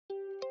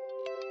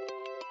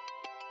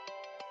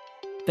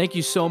Thank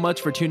you so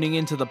much for tuning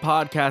in to the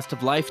podcast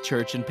of Life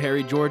Church in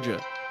Perry, Georgia.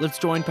 Let's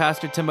join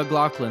Pastor Tim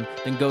McLaughlin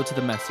and go to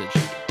the message.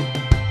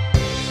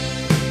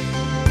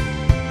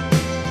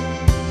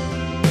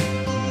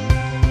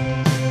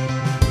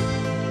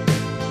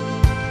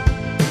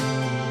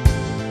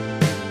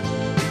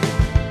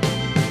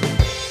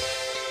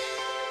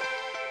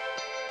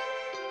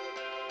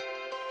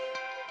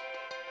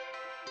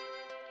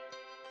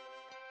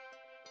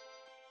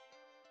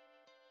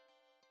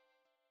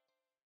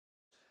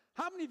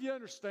 How many of you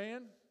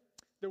understand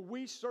that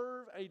we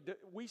serve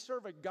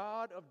a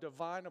God of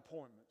divine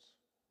appointments?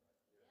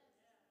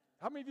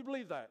 How many of you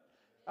believe that?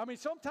 I mean,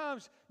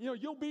 sometimes,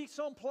 you'll be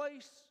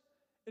someplace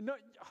and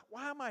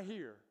why am I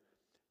here?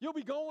 You'll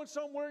be going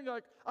somewhere and you're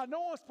like, I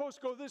know I'm supposed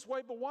to go this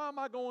way, but why am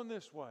I going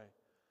this way?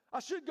 I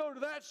should go to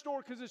that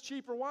store because it's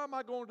cheaper. Why am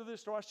I going to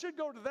this store? I should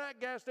go to that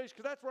gas station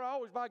because that's where I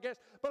always buy gas,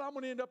 but I'm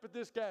going to end up at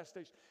this gas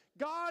station.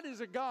 God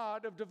is a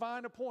God of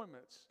divine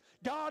appointments.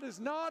 God is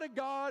not a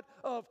God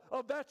of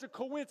that's a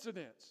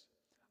coincidence.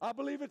 I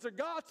believe it's a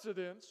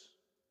Godcidence,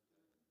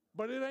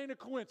 but it ain't a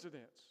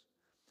coincidence.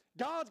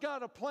 God's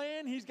got a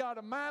plan, He's got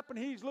a map, and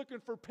He's looking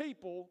for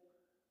people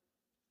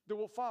that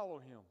will follow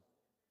Him.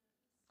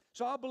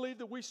 So I believe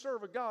that we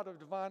serve a God of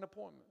divine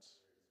appointments.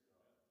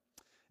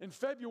 In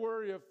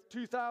February of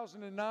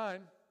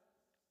 2009,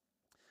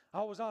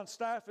 I was on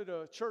staff at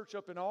a church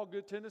up in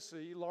Allgood,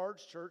 Tennessee,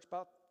 large church,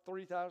 about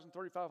 3,000,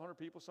 3,500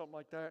 people, something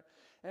like that.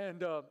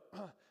 And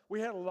we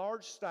had a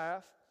large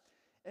staff.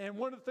 And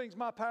one of the things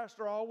my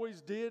pastor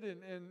always did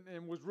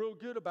and was real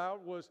good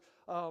about was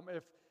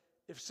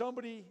if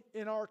somebody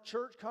in our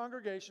church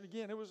congregation,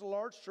 again, it was a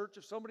large church,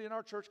 if somebody in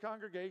our church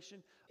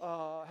congregation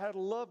had a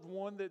loved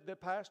one that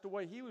passed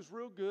away, he was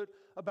real good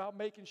about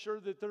making sure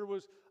that there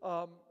was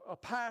a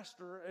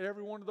pastor at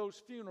every one of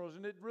those funerals,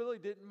 and it really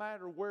didn't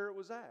matter where it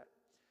was at.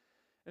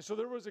 And so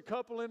there was a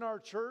couple in our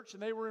church,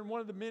 and they were in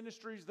one of the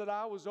ministries that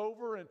I was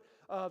over, and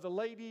the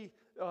lady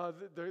of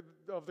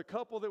the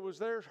couple that was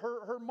there,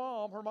 her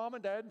mom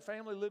and dad and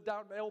family lived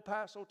out in El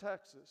Paso,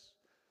 Texas.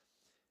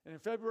 And in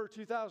February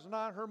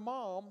 2009, her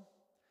mom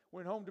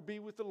went home to be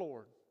with the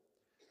Lord.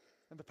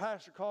 And the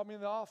pastor called me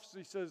in the office.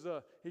 He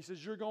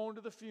says, you're going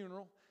to the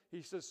funeral.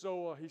 He says,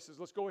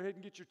 let's go ahead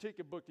and get your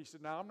ticket booked. He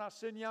said, now, I'm not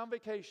sending you on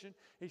vacation.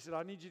 He said,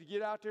 I need you to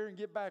get out there and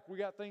get back. We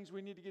got things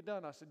we need to get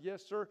done. I said,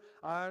 yes, sir,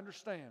 I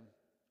understand.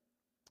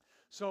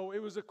 So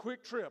it was a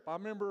quick trip. I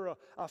remember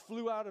I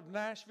flew out of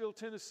Nashville,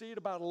 Tennessee at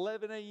about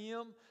 11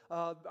 a.m.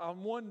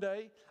 On one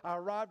day. I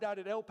arrived out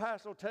at El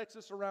Paso,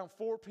 Texas around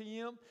 4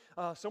 p.m.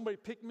 Somebody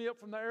picked me up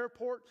from the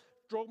airport,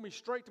 drove me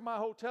straight to my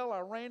hotel.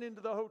 I ran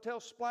into the hotel,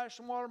 splashed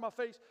some water in my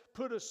face,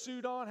 put a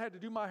suit on, had to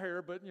do my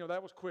hair, but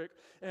that was quick.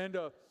 And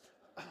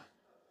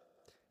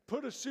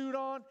put a suit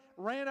on,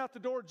 ran out the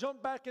door,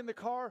 jumped back in the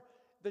car.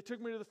 They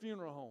took me to the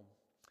funeral home.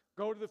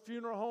 Go to the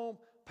funeral home.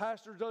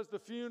 Pastor does the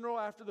funeral.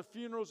 After the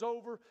funeral's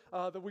over,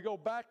 that we go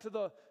back to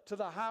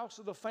the house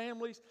of the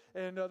families,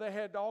 and they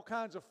had all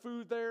kinds of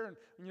food there, and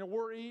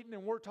we're eating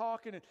and we're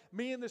talking, and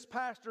me and this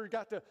pastor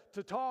got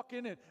to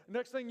talking, and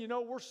next thing you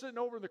know, we're sitting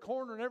over in the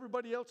corner, and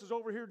everybody else is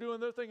over here doing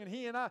their thing, and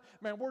he and I,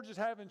 man, we're just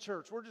having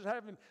church. We're just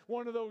having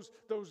one of those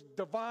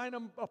divine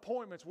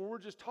appointments where we're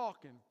just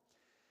talking,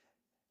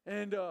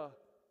 and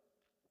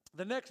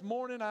the next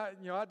morning, I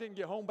didn't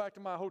get home back to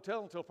my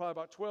hotel until probably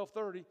about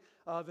 12:30.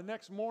 The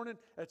next morning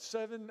at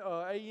 7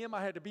 a.m.,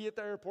 I had to be at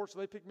the airport, so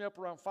they picked me up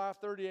around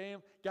 5:30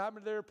 a.m., got me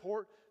to the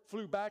airport,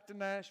 flew back to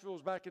Nashville.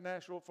 Was back in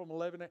Nashville from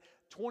 11 a.m.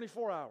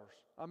 24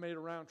 hours. I made a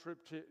round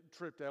trip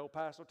to El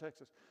Paso,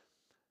 Texas.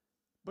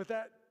 But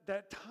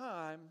that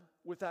time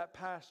with that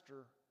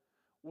pastor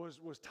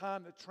was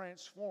time that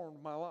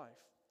transformed my life.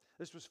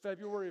 This was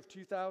February of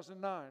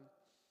 2009.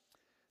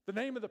 The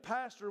name of the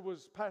pastor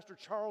was Pastor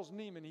Charles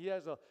Neiman. He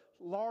has a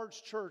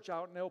large church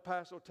out in El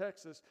Paso,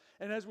 Texas.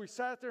 And as we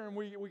sat there and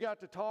we got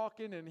to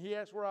talking, and he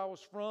asked where I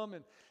was from,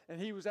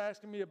 and he was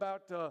asking me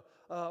about,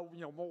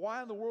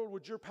 why in the world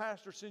would your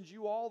pastor send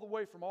you all the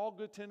way from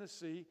Allgood,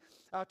 Tennessee,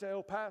 out to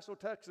El Paso,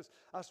 Texas?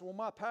 I said, well,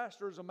 my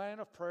pastor is a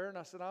man of prayer, and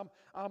I said, I'm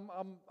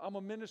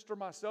a minister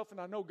myself, and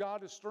I know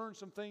God is stirring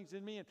some things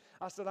in me. And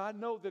I said, I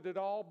know that it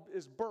all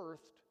is birthed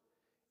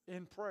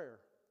in prayer.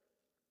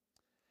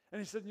 And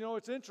he said,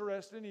 it's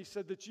interesting. He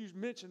said that you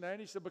mentioned that. And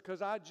he said,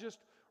 because I just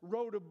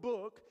wrote a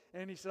book.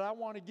 And he said, I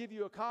want to give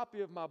you a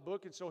copy of my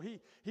book. And so he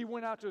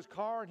went out to his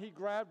car and he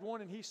grabbed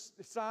one and he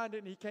signed it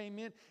and he came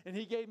in and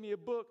he gave me a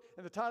book.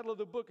 And the title of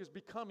the book is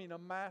Becoming a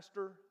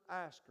Master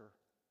Asker.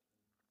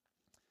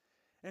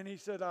 And he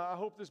said, I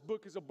hope this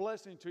book is a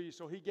blessing to you.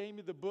 So he gave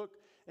me the book.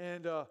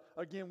 And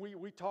again,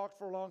 we talked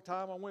for a long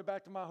time. I went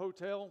back to my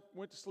hotel,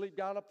 went to sleep,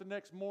 got up the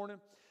next morning,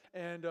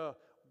 and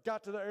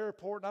got to the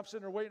airport, and I'm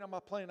sitting there waiting on my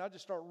plane. I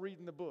just start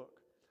reading the book.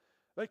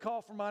 They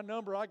call for my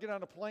number. I get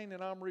on the plane,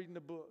 and I'm reading the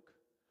book.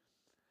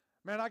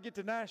 Man, I get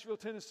to Nashville,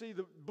 Tennessee.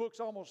 The book's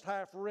almost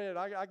half read.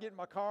 I get in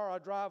my car. I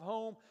drive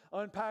home,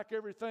 unpack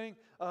everything,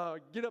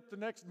 get up the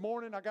next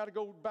morning. I got to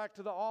go back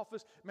to the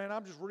office. Man,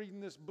 I'm just reading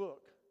this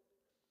book.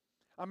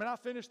 I mean, I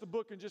finished the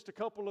book in just a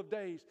couple of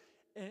days.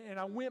 and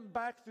I went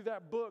back through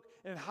that book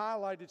and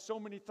highlighted so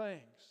many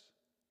things.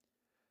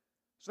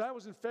 So that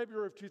was in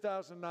February of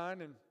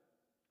 2009, and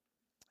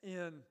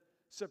in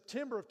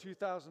September of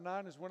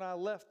 2009 is when I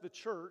left the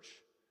church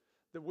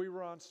that we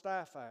were on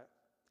staff at.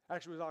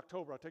 Actually, it was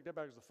October. I take that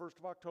back. It was the 1st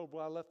of October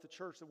I left the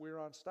church that we were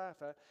on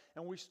staff at,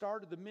 and we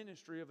started the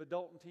ministry of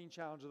Adult and Teen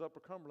Challenge at Upper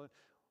Cumberland,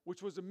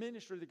 which was a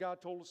ministry that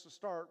God told us to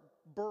start,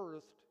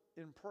 birthed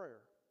in prayer.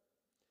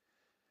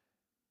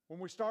 When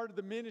we started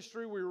the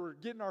ministry, we were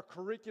getting our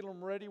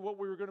curriculum ready, what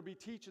we were going to be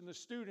teaching the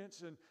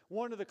students. And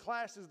one of the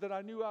classes that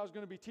I knew I was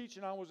going to be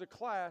teaching on was a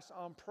class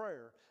on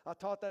prayer. I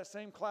taught that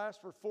same class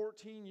for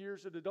 14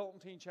 years at Adult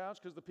and Teen Challenge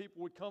because the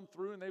people would come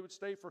through and they would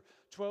stay for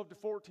 12 to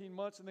 14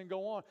 months and then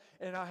go on.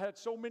 And I had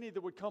so many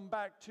that would come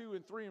back 2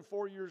 and 3 and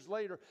 4 years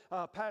later.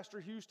 Pastor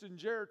Houston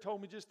Jared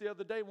told me just the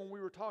other day when we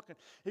were talking,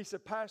 he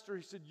said, Pastor,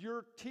 he said,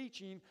 your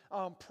teaching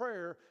on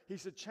prayer, he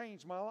said,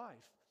 changed my life.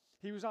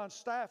 He was on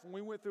staff, and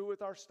we went through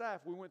with our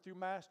staff. We went through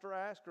Master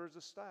Asker as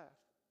a staff.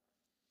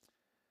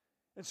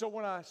 And so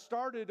when I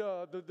started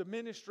the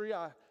ministry,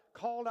 I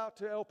called out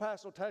to El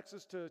Paso,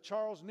 Texas, to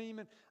Charles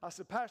Neiman. I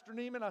said, Pastor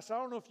Neiman, I said, I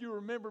don't know if you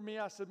remember me.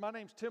 I said, my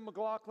name's Tim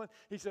McLaughlin.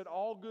 He said,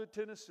 Allgood,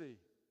 Tennessee.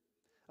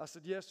 I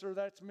said, yes, sir,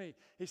 that's me.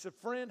 He said,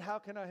 friend, how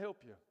can I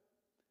help you?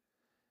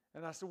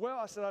 And I said, well,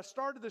 I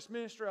started this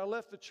ministry. I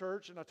left the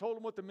church, and I told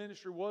him what the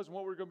ministry was and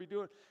what we were going to be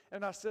doing.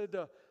 And I said,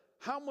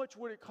 how much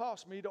would it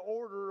cost me to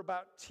order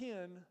about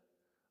 10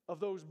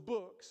 of those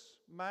books,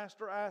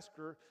 Master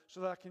Asker, so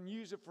that I can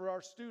use it for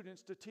our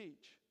students to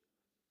teach?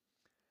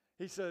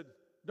 He said,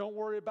 don't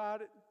worry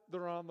about it.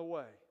 They're on the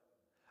way.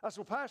 I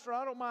said, well, Pastor,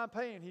 I don't mind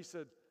paying. He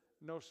said,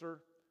 no,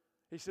 sir.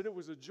 He said, it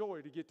was a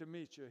joy to get to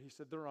meet you. He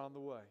said, they're on the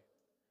way.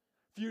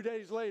 A few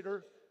days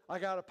later, I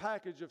got a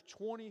package of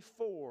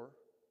 24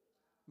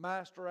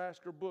 Master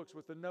Asker books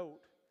with a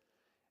note.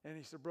 And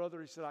he said,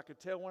 brother, he said, I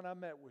could tell when I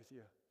met with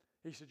you.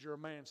 He said, you're a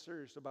man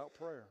serious about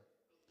prayer.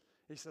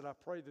 He said, I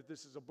pray that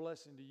this is a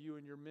blessing to you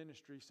and your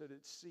ministry. He said,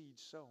 it's seed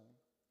sown.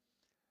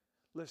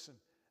 Listen,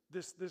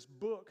 this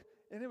book,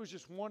 and it was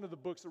just one of the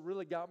books that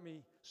really got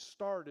me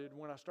started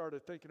when I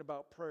started thinking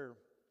about prayer.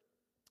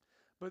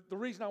 But the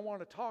reason I want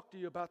to talk to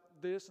you about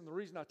this and the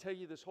reason I tell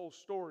you this whole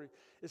story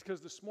is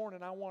because this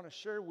morning I want to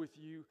share with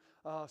you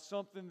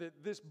something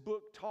that this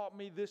book taught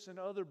me, this and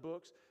other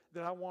books,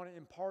 that I want to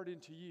impart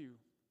into you.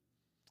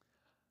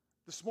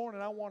 This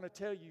morning, I want to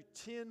tell you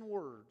 10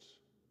 words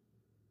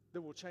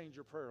that will change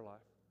your prayer life.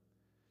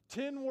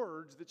 10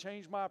 words that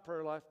changed my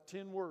prayer life,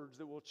 10 words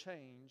that will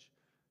change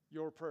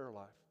your prayer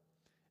life.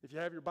 If you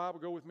have your Bible,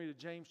 go with me to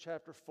James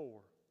chapter 4.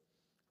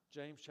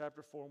 James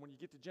chapter 4. When you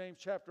get to James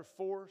chapter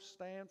 4,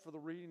 stand for the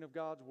reading of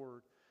God's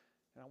Word.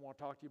 And I want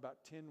to talk to you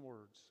about 10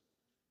 words.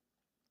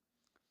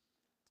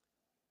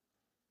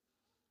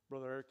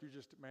 Brother Eric,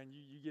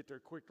 you get there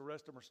quick. The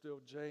rest of them are still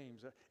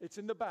James. It's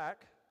in the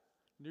back,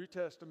 New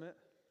Testament.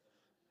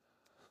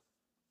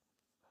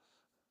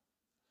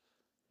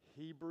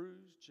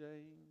 Hebrews,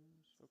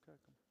 James, okay,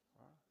 come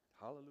on. All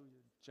right.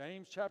 Hallelujah.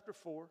 James chapter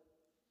 4.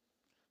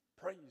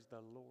 Praise the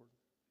Lord.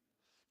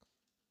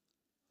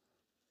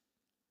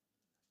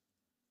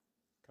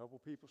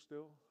 Couple people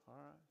still? All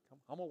right, come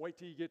on. I'm going to wait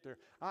till you get there.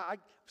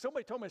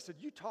 Somebody told me, I said,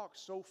 you talk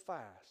so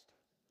fast.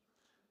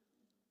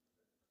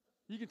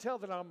 You can tell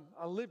that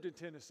I lived in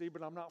Tennessee,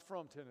 but I'm not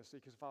from Tennessee,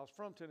 because if I was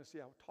from Tennessee,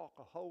 I would talk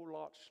a whole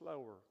lot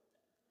slower.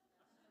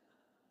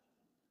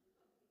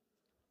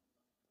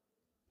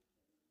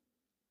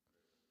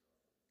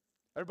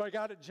 Everybody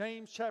got it?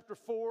 James chapter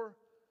 4,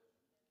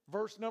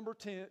 verse number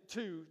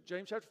 2.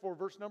 James chapter 4,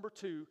 verse number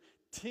 2.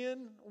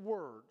 10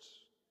 words.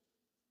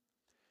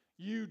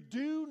 You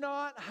do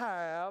not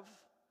have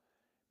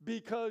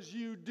because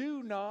you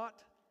do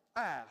not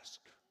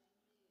ask.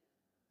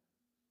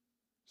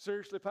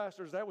 Seriously,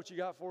 Pastor, is that what you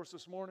got for us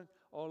this morning?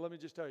 Oh, let me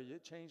just tell you,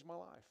 it changed my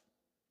life.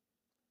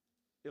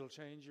 It'll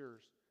change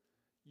yours.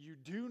 You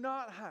do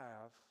not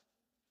have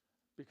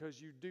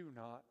because you do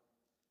not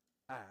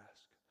ask.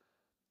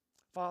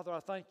 Father, I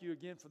thank you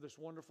again for this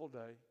wonderful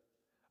day.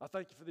 I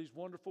thank you for these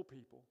wonderful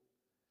people.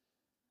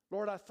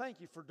 Lord, I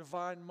thank you for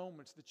divine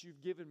moments that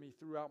you've given me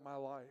throughout my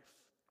life.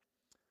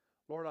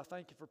 Lord, I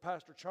thank you for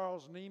Pastor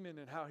Charles Neiman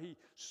and how he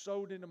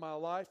sowed into my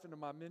life, into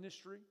my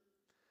ministry.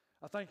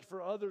 I thank you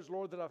for others,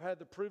 Lord, that I've had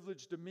the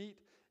privilege to meet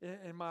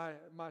in my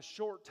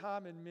short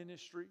time in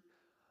ministry.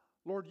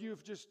 Lord,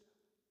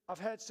 I've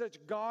had such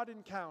God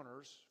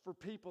encounters for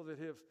people that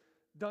have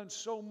done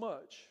so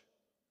much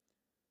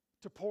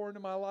to pour into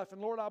my life. And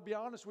Lord, I'll be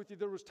honest with you,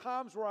 there was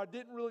times where I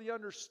didn't really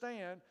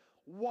understand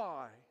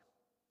why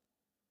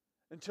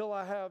until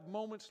I have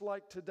moments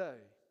like today.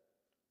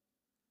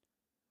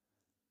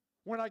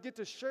 When I get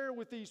to share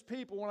with these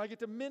people, when I get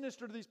to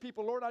minister to these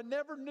people, Lord, I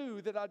never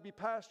knew that I'd be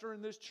pastor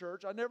in this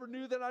church. I never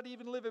knew that I'd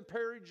even live in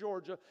Perry,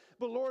 Georgia.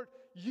 But Lord,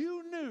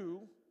 you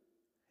knew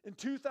in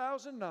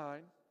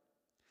 2009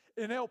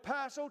 in El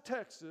Paso,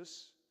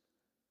 Texas,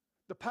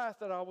 the path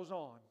that I was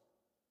on.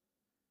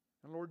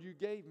 And Lord, you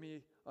gave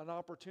me an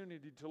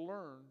opportunity to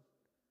learn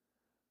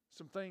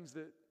some things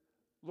that,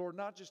 Lord,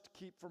 not just to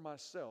keep for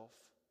myself,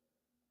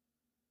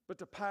 but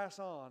to pass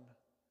on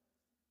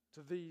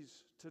to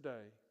these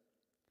today.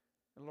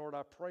 And Lord,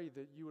 I pray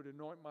that you would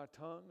anoint my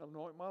tongue,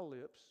 anoint my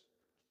lips.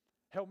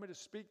 Help me to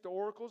speak the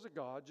oracles of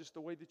God just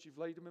the way that you've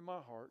laid them in my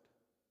heart.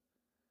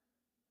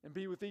 And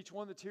be with each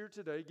one that's here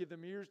today. Give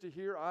them ears to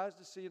hear, eyes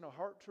to see, and a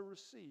heart to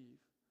receive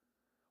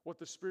what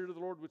the Spirit of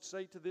the Lord would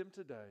say to them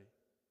today.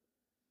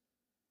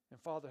 And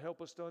Father,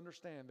 help us to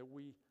understand that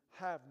we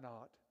have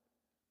not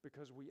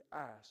because we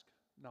ask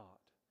not.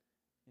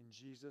 In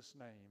Jesus'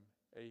 name,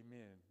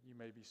 amen. You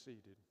may be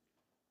seated.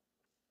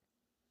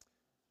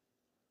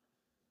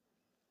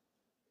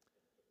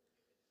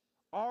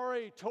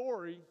 R.A.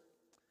 Torrey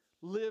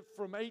lived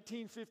from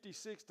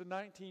 1856 to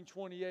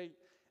 1928,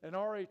 and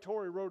R.A.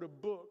 Torrey wrote a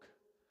book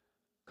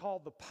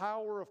called The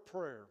Power of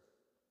Prayer.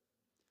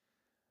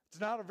 It's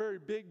not a very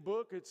big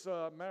book. It's,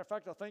 matter of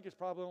fact, I think it's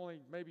probably only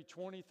maybe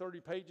 20, 30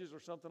 pages or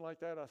something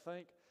like that, I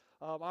think.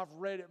 I've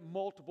read it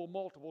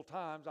multiple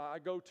times. I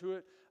go to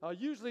it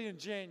usually in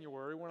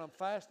January when I'm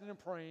fasting and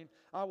praying.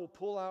 I will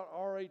pull out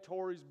R.A.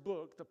 Torrey's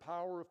book, The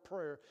Power of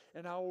Prayer,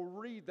 and I will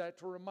read that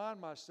to remind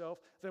myself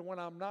that when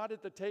I'm not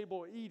at the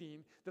table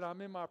eating, that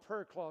I'm in my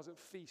prayer closet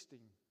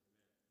feasting.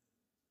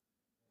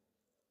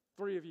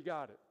 3 of you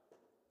got it.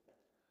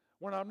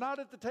 When I'm not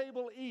at the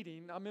table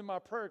eating, I'm in my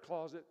prayer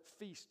closet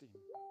feasting.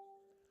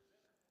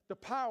 The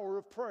power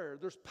of prayer.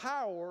 There's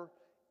power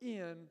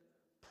in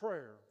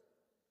prayer.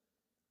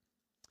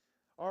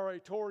 R.A.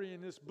 Torrey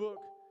in this book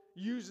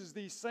uses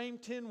these same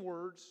 10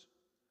 words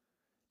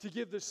to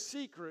give the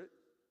secret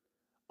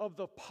of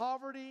the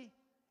poverty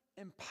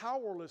and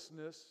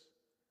powerlessness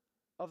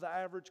of the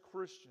average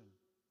Christian.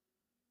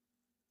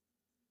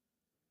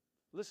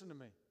 Listen to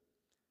me.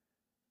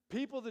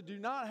 People that do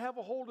not have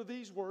a hold of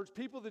these words,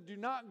 people that do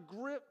not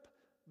grip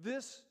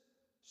this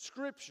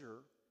scripture,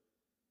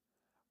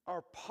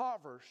 are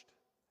impoverished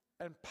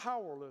and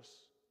powerless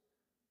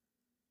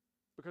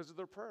because of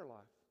their prayer life.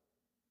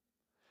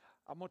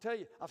 I'm going to tell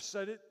you, I've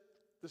said it.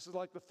 This is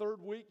like the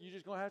 3rd week. You're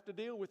just going to have to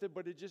deal with it,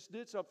 but it just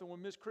did something.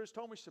 When Miss Chris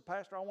told me, she said,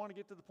 Pastor, I want to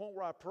get to the point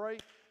where I pray,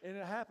 and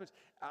it happens.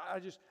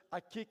 I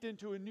kicked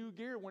into a new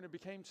gear when it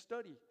became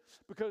study,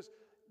 because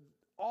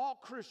all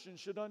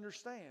Christians should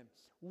understand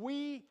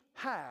we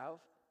have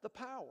the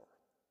power.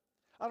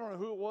 I don't know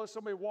who it was.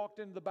 Somebody walked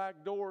into the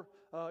back door.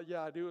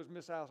 Yeah, I do. It was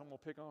Miss Alice. I'm going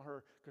to pick on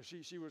her because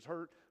she was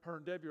hurt. Her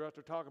and Debbie were out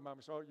there talking about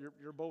me, so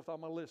you're both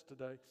on my list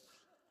today.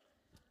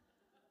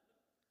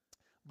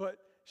 But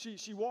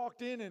she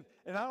walked in, and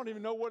I don't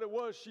even know what it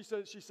was. She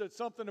said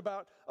something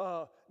about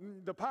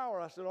the power.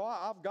 I said,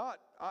 I've got.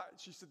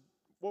 She said,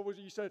 what was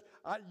it? You said,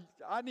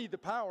 I need the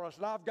power. I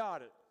said, I've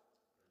got it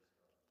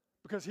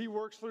because He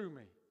works through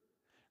me.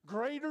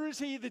 Greater is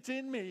He that's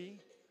in me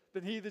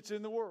than he that's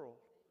in the world.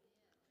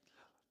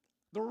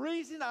 The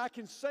reason I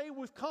can say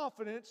with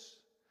confidence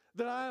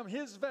that I am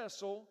His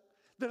vessel,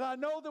 that I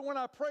know that when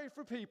I pray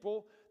for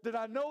people, that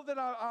I know that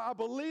I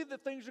believe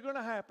that things are going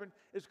to happen,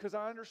 is because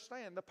I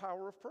understand the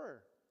power of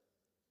prayer.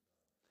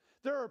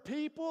 There are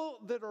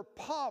people that are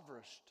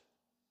impoverished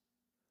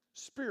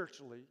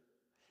spiritually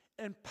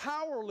and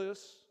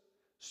powerless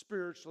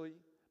spiritually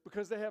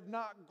because they have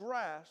not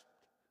grasped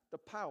the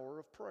power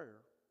of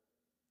prayer.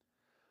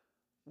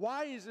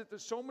 Why is it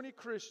that so many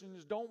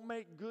Christians don't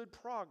make good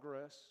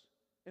progress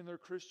in their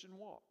Christian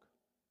walk?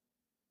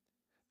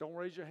 Don't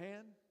raise your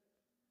hand.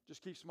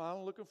 Just keep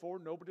smiling, looking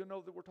forward. Nobody will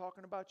know that we're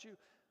talking about you.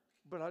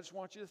 But I just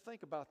want you to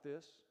think about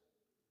this.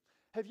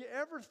 Have you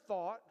ever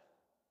thought,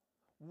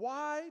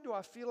 why do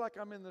I feel like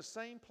I'm in the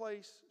same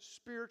place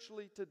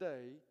spiritually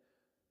today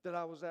that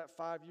I was at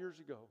 5 years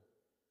ago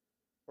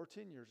or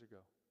 10 years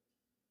ago?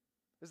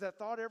 Has that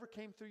thought ever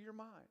came through your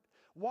mind?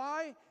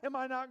 Why am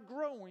I not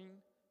growing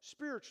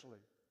spiritually?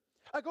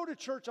 I go to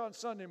church on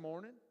Sunday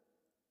morning.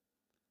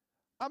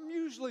 I'm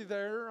usually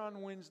there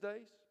on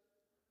Wednesdays.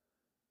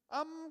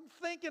 I'm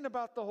thinking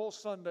about the whole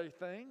Sunday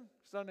thing,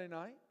 Sunday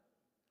night.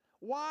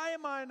 Why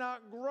am I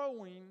not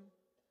growing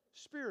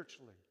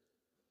spiritually?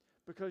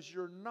 Because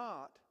you're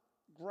not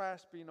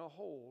grasping a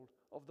hold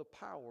of the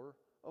power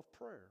of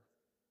prayer.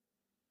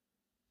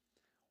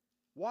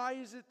 Why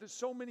is it that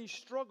so many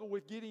struggle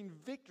with getting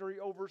victory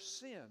over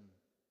sin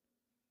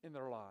in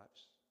their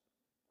lives?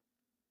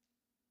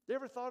 You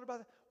ever thought about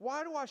that?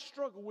 Why do I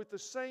struggle with the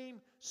same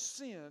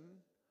sin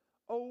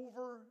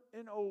over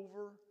and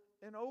over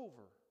and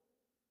over?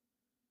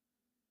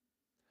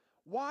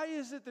 Why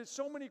is it that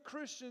so many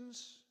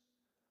Christians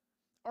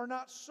are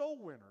not soul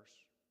winners?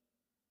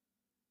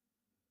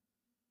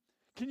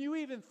 Can you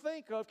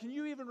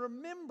even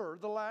remember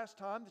the last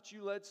time that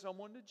you led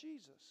someone to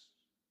Jesus?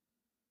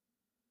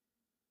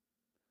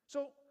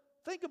 So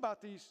think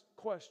about these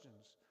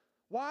questions.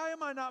 Why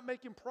am I not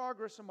making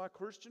progress in my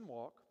Christian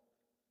walk?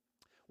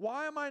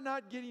 Why am I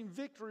not getting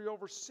victory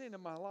over sin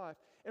in my life?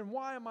 And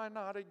why am I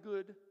not a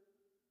good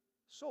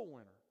soul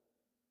winner?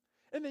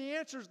 And the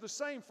answer is the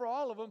same for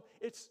all of them.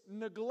 It's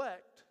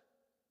neglect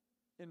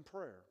in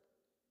prayer.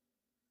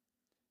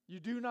 You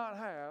do not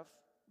have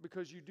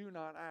because you do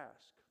not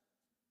ask.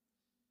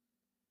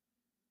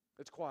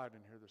 It's quiet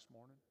in here this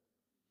morning.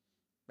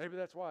 Maybe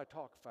that's why I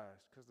talk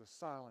fast, because the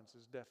silence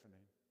is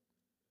deafening.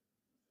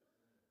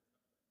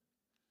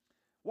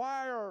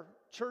 Why are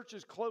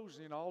churches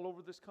closing all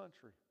over this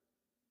country?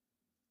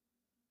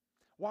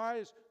 Why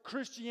is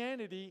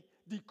Christianity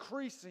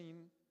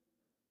decreasing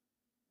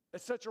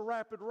at such a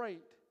rapid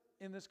rate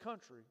in this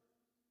country?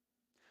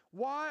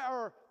 Why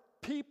are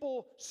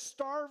people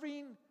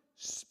starving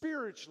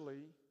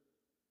spiritually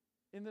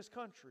in this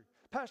country?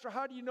 Pastor,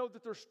 how do you know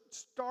that they're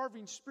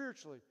starving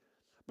spiritually?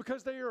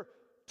 Because they are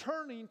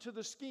turning to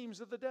the schemes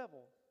of the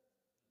devil.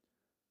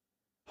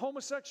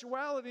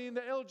 Homosexuality in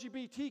the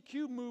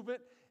LGBTQ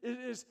movement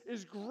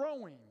is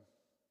growing.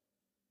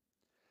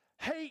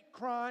 Hate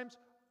crimes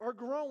are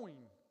growing.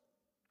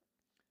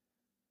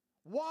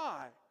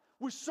 Why?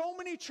 With so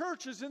many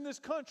churches in this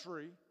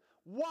country,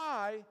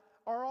 why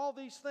are all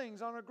these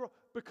things on a growth?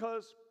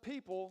 Because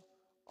people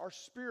are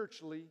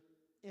spiritually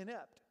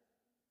inept.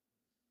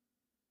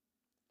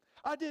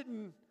 I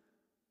didn't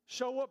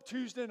show up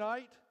Tuesday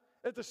night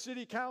at the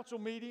city council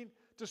meeting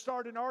to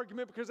start an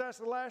argument because that's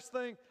the last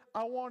thing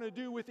I want to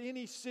do with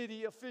any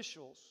city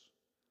officials.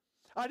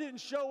 I didn't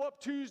show up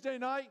Tuesday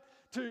night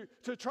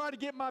to try to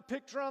get my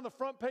picture on the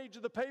front page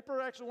of the paper.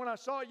 Actually, when I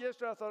saw it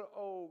yesterday, I thought,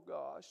 oh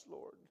gosh,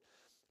 Lord.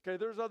 Okay,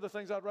 there's other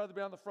things I'd rather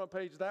be on the front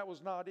page. That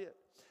was not it.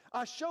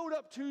 I showed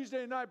up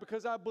Tuesday night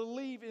because I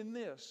believe in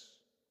this: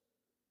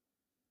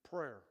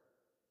 prayer.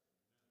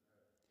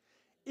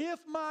 If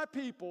my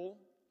people,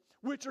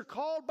 which are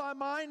called by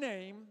my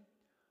name,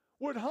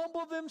 would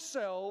humble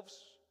themselves,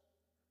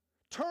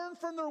 turn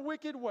from their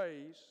wicked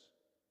ways,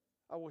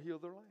 I will heal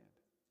their land.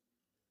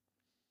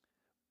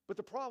 But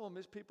the problem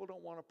is people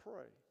don't want to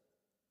pray.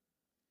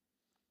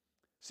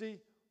 See,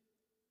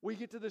 we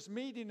get to this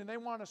meeting and they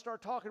want to start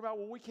talking about,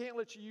 well, we can't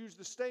let you use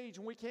the stage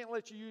and we can't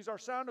let you use our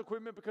sound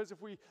equipment because if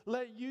we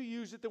let you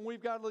use it, then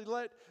we've got to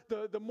let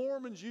the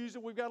Mormons use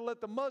it. We've got to let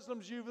the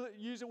Muslims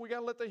use it. We've got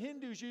to let the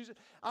Hindus use it.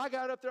 I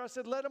got up there, I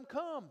said, let them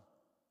come.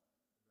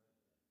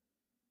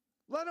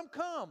 Let them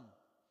come.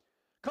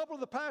 A couple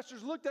of the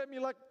pastors looked at me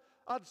like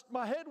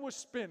my head was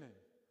spinning.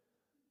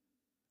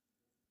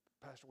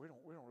 Pastor, we don't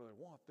really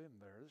want them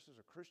there. This is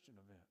a Christian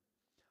event.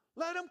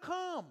 Let them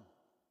come.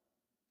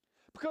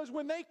 Because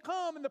when they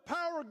come and the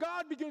power of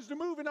God begins to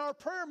move in our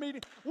prayer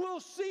meeting,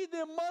 we'll see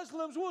them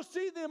Muslims, we'll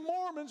see them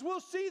Mormons, we'll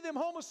see them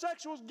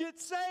homosexuals get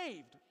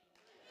saved.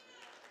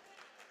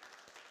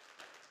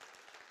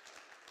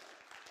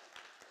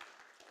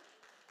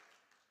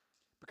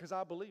 Because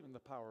I believe in the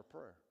power of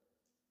prayer.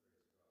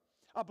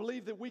 I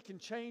believe that we can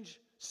change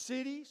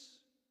cities.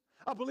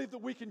 I believe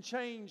that we can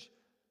change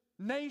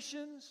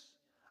nations.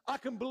 I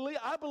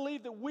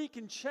believe that we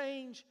can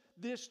change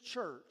this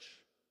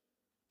church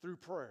through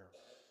prayer.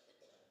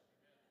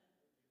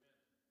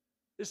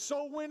 Is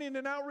soul winning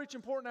and outreach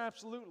important?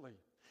 Absolutely.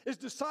 Is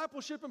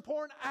discipleship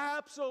important?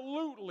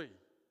 Absolutely.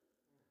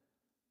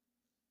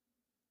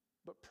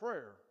 But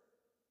prayer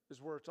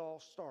is where it all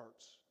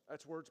starts.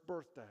 That's where it's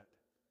birthed at.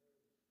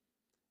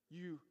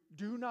 You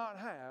do not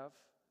have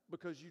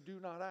because you do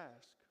not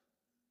ask.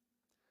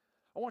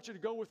 I want you to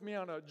go with me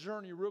on a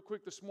journey real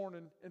quick this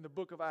morning in the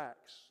book of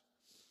Acts.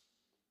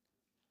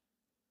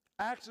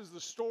 Acts is the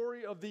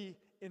story of the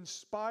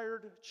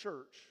inspired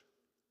church.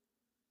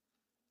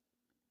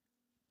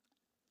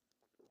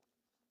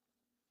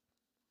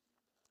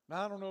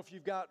 Now, I don't know if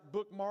you've got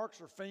bookmarks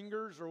or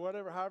fingers or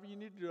whatever, however you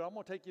need to do it. I'm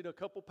going to take you to a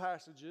couple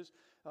passages.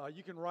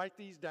 You can write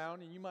these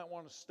down and you might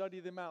want to study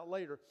them out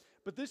later.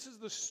 But this is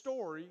the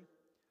story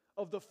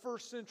of the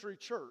first century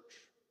church.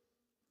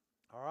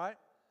 All right?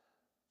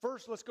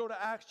 First, let's go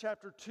to Acts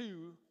chapter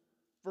 2,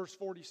 verse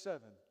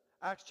 47.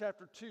 Acts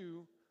chapter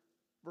 2,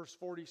 verse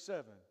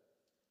 47.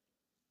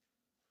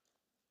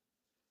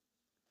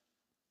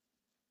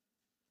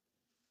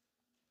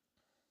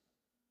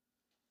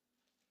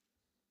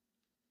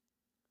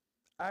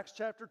 Acts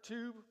chapter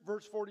 2,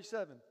 verse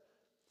 47. It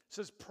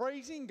says,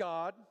 praising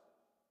God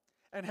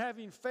and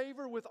having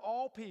favor with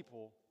all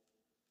people,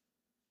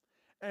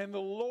 and the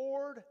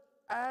Lord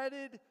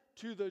added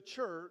to the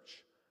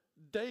church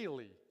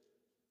daily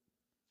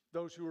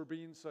those who were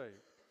being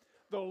saved.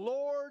 The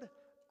Lord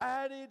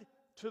added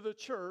to the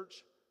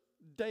church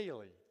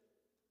daily.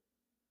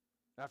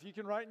 Now, if you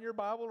can write in your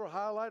Bible or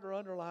highlight or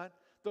underline,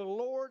 the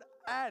Lord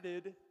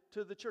added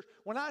to the church.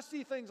 When I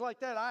see things like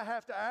that, I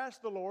have to ask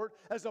the Lord,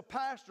 as a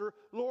pastor,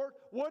 Lord,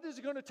 what is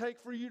it going to take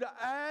for you to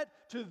add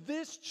to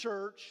this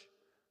church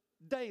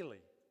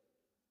daily?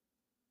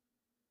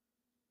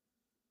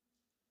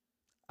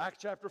 Acts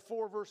chapter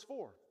 4, verse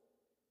 4.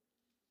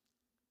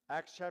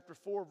 Acts chapter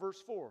 4,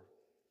 verse 4.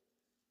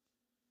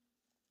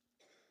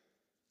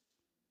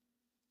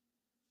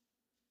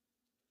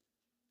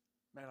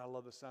 Man, I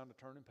love the sound of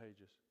turning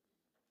pages.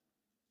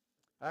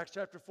 Acts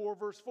chapter 4,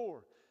 verse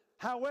 4.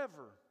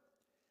 However,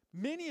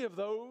 many of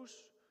those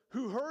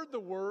who heard the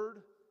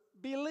word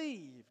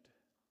believed,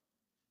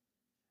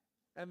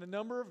 and the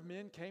number of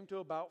men came to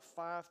about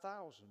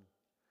 5,000.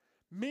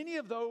 Many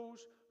of those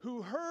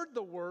who heard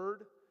the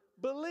word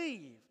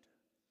believed.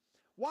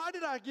 Why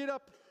did I get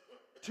up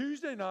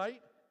Tuesday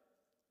night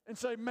and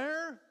say,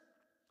 Mayor,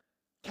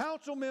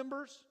 council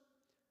members,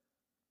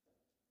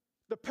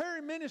 the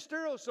Perry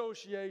Ministerial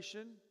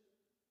Association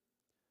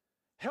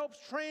helps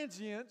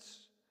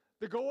transients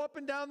that go up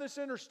and down this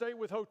interstate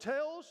with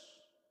hotels,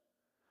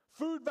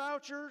 food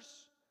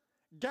vouchers,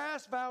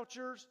 gas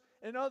vouchers,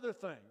 and other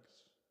things.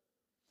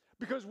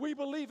 Because we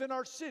believe in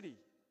our city.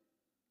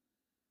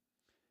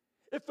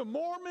 If the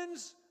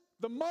Mormons,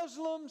 the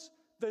Muslims,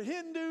 the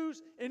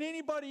Hindus, and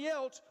anybody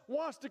else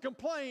wants to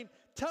complain,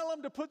 tell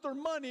them to put their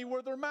money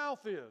where their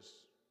mouth is.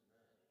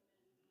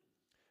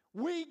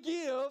 We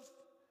give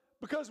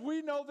because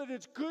we know that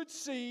it's good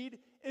seed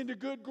into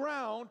good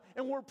ground,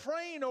 and we're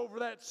praying over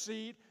that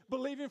seed,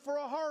 believing for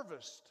a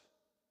harvest.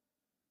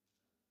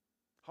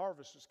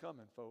 Harvest is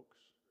coming, folks.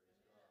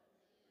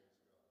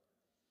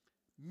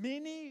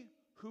 Many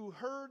who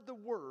heard the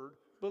word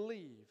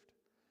believed,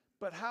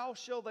 but how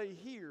shall they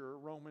hear,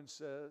 Romans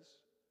says,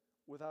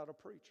 without a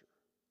preacher?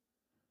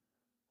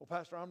 Well,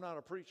 Pastor, I'm not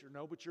a preacher.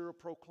 No, but you're a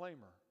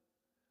proclaimer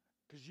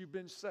because you've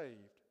been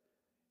saved.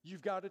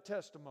 You've got a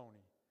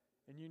testimony,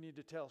 and you need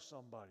to tell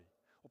somebody.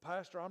 Well,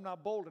 Pastor, I'm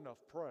not bold enough.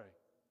 Pray.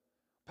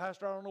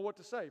 Pastor, I don't know what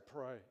to say.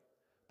 Pray.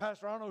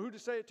 Pastor, I don't know who to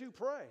say it to.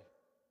 Pray.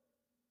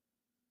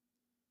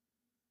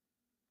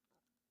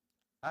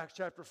 Acts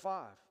chapter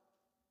 5,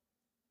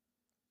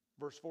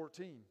 verse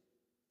 14.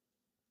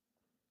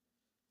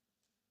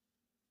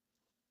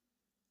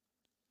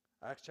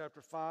 Acts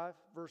chapter 5,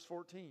 verse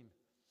 14.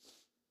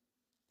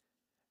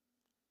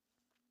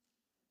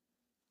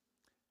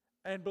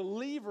 And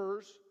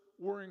believers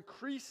were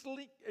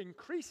increasingly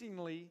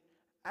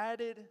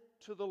added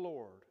to the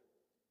Lord.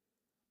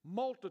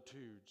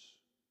 Multitudes.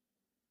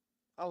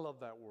 I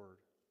love that word.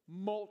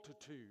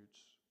 Multitudes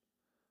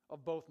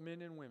of both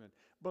men and women.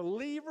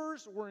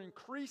 Believers were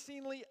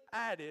increasingly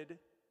added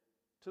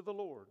to the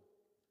Lord.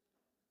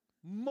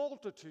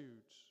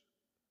 Multitudes.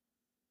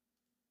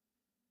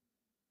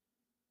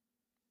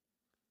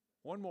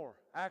 One more.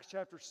 Acts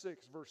chapter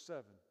 6, verse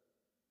 7.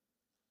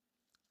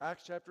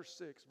 Acts chapter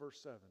 6, verse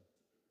 7.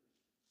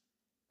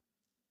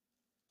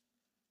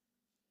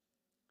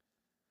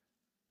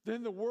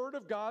 Then the word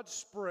of God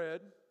spread.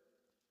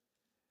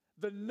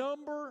 The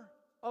number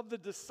of the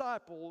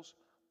disciples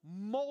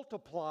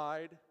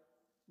multiplied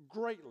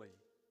greatly.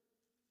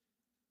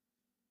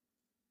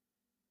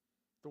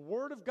 The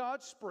word of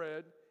God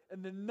spread,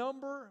 and the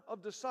number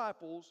of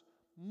disciples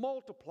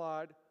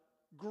multiplied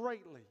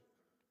greatly.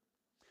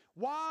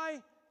 Why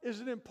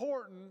is it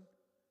important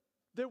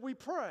that we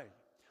pray?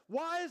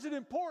 Why is it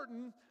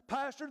important,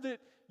 Pastor, that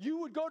you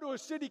would go to a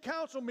city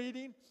council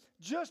meeting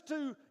just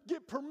to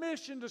get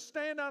permission to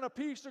stand on a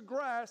piece of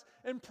grass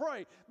and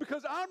pray?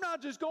 Because I'm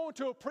not just going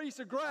to a piece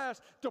of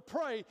grass to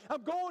pray.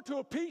 I'm going to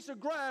a piece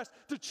of grass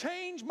to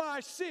change my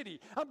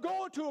city. I'm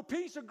going to a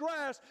piece of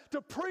grass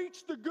to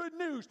preach the good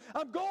news.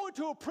 I'm going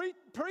to a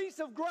piece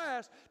of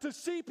grass to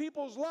see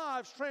people's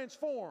lives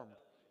transformed.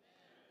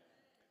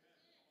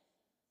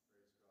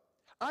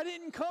 I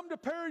didn't come to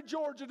Perry,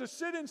 Georgia to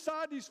sit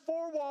inside these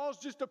four walls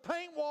just to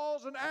paint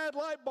walls and add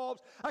light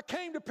bulbs. I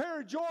came to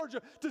Perry,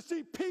 Georgia to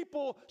see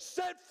people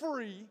set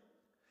free,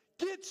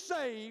 get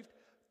saved,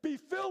 be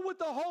filled with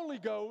the Holy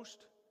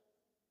Ghost,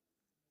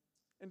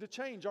 and to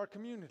change our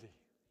community.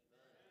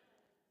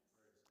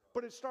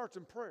 But it starts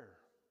in prayer.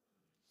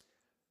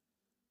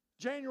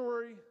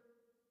 January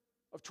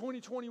of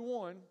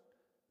 2021,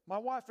 my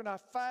wife and I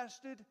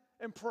fasted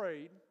and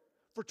prayed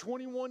for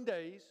 21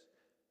 days,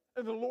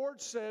 and the Lord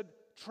said,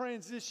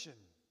 transition.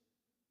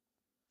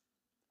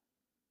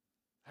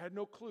 I had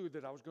no clue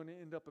that I was going to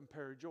end up in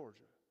Perry,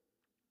 Georgia.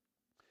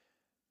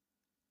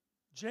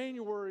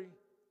 January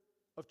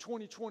of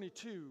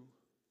 2022,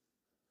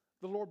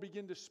 the Lord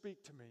began to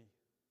speak to me.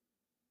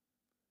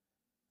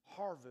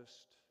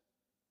 Harvest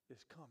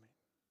is coming.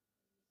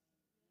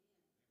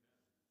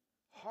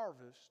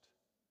 Harvest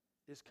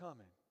is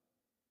coming.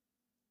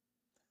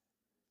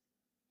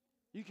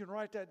 You can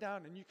write that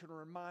down and you can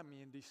remind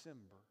me in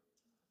December.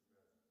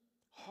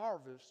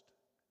 Harvest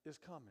is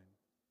coming.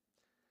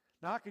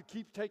 Now, I could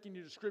keep taking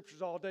you to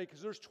scriptures all day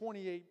because there's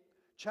 28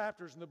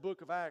 chapters in the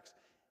book of Acts,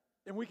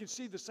 and we can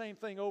see the same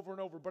thing over and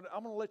over, but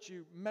I'm going to let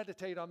you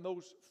meditate on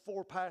those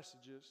 4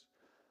 passages.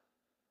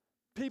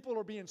 People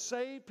are being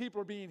saved, people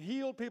are being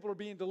healed, people are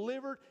being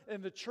delivered,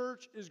 and the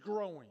church is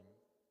growing.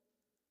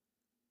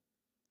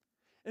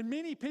 And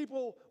many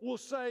people will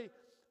say,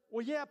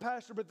 well, yeah,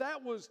 Pastor, but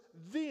that was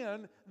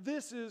then,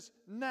 this is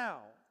now.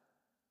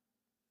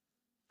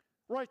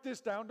 Write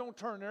this down. Don't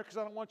turn there because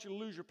I don't want you to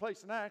lose your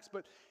place in Acts.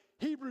 But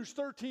Hebrews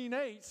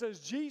 13:8 says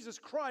Jesus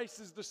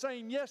Christ is the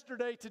same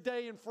yesterday,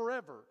 today, and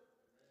forever.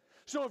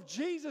 So if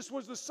Jesus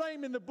was the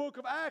same in the book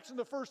of Acts in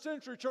the first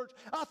century church,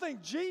 I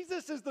think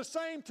Jesus is the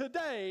same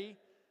today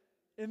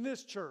in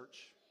this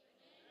church.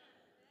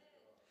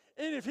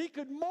 And if he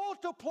could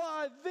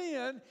multiply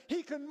then,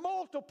 he can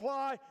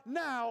multiply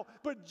now.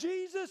 But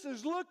Jesus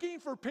is looking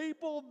for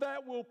people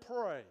that will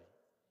pray.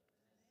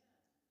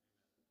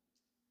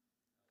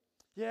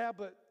 Yeah,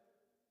 but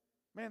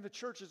man, the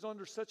church is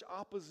under such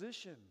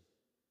opposition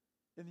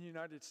in the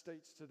United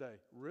States today.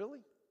 Really?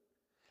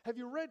 Have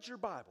you read your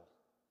Bible?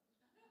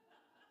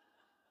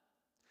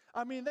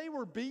 I mean, they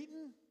were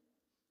beaten.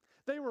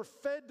 They were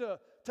fed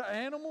to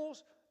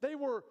animals. They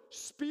were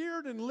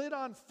speared and lit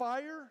on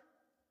fire.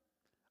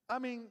 I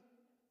mean,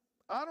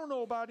 I don't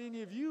know about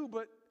any of you,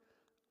 but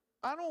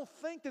I don't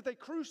think that they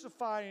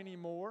crucify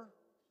anymore.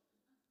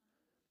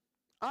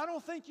 I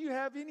don't think you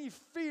have any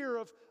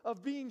fear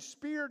of being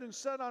speared and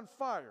set on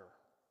fire.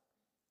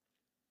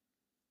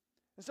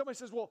 And somebody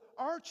says, well,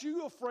 aren't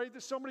you afraid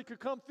that somebody could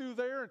come through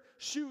there and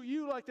shoot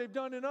you like they've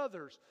done in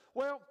others?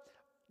 Well,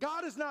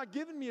 God has not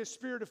given me a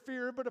spirit of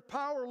fear, but a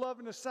power, love,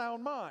 and a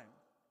sound mind.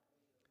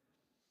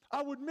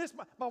 I would miss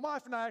my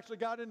wife and I actually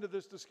got into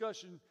this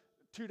discussion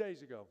 2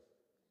 days ago.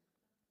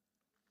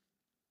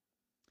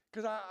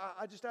 Because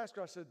I just asked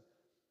her, I said,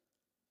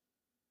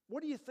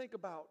 what do you think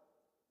about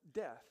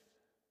death?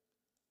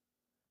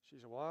 She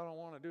said, well, I don't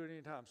want to do it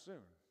anytime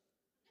soon.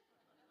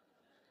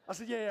 I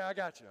said, yeah, I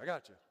got you.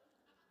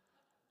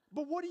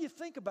 But what do you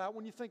think about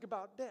when you think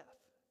about death?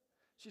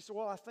 She said,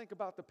 well, I think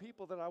about the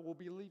people that I will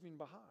be leaving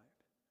behind.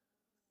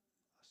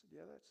 I said,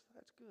 yeah,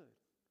 that's good.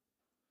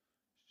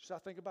 She said, I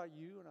think about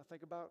you and I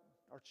think about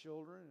our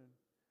children. And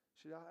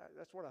she said,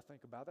 that's what I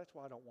think about. That's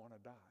why I don't want to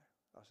die.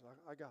 I said,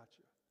 I got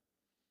you.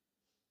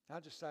 I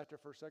just sat there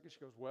for a second. She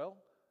goes, well,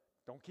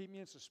 don't keep me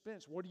in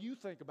suspense. What do you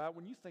think about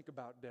when you think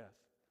about death?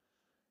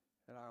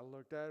 And I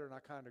looked at her and I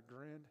kind of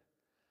grinned.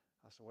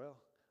 I said, well,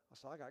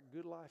 I got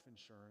good life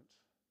insurance,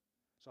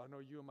 so I know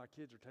you and my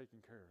kids are taken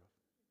care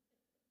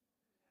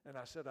of. And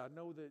I said, I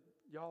know that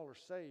y'all are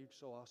saved,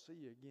 so I'll see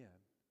you again.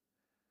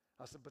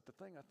 I said, but the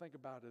thing I think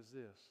about is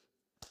this: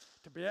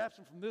 to be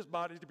absent from this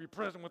body is to be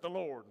present with the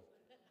Lord.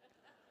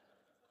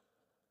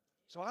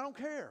 So I don't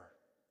care.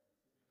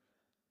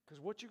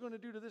 Because what you're going to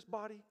do to this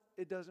body,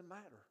 it doesn't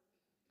matter.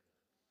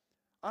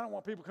 I don't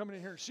want people coming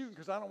in here and shooting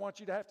because I don't want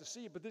you to have to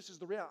see it, but this is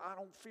the reality. I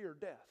don't fear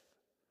death.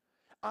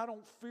 I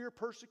don't fear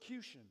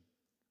persecution.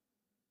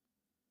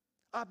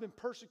 I've been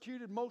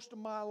persecuted most of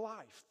my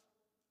life.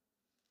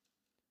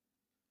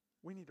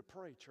 We need to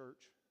pray,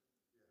 church.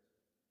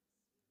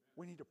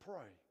 We need to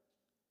pray.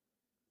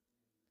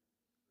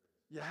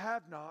 You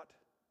have not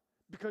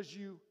because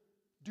you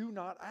do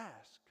not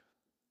ask.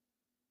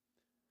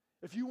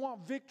 If you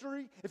want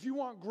victory, if you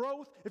want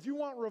growth, if you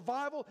want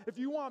revival, if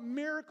you want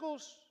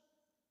miracles,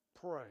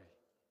 pray.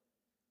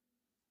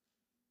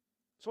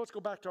 So let's go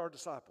back to our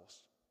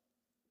disciples.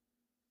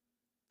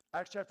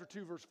 Acts chapter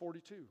 2, verse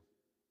 42.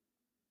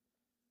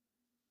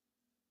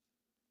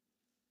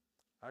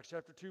 Acts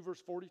chapter 2,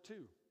 verse 42.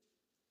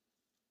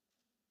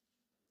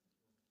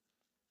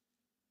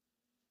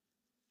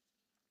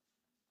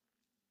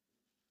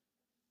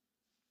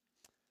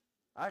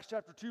 Acts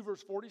chapter 2,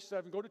 verse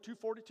 47. Go to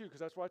 242 because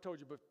that's what I told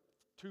you. But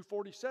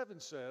 247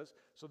 says,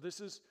 so this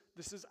is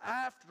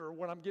after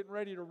what I'm getting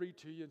ready to read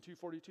to you in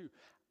 242.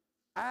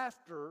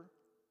 After, it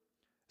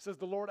says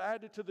the Lord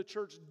added to the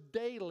church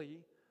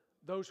daily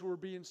those who were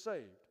being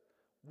saved.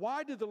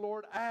 Why did the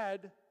Lord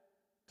add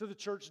to the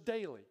church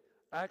daily?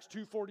 Acts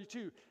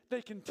 2:42.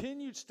 They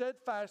continued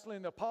steadfastly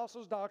in the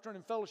apostles' doctrine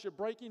and fellowship,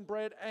 breaking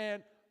bread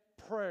and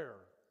prayer.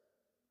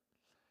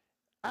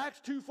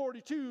 Acts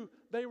 2:42,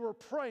 they were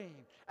praying.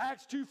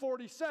 Acts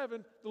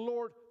 2:47, the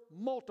Lord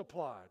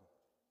multiplied.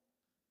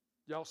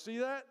 Y'all see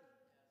that?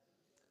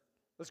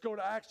 Let's go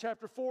to Acts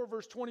chapter 4,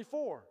 verse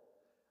 24.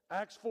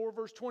 Acts 4,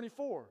 verse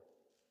 24.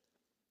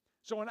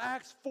 So in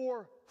Acts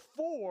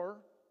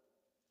 4:4,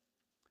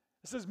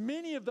 it says,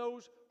 many of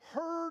those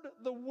heard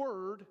the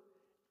word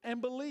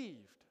and believed.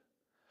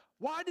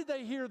 Why did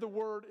they hear the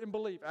word and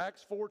believe?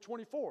 Acts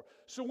 4:24.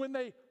 So when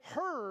they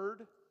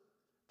heard,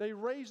 they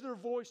raised their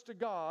voice to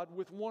God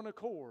with one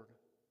accord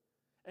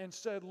and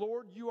said,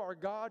 Lord, you are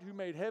God who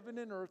made heaven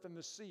and earth and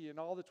the sea and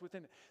all that's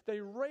within it.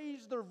 They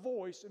raised their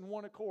voice in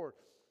one accord.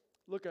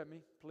 Look at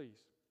me, please.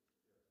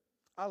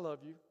 I love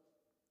you.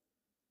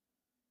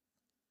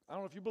 I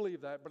don't know if you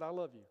believe that, but I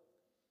love you.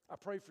 I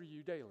pray for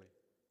you daily.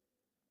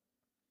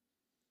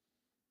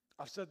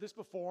 I've said this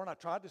before, and I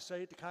tried to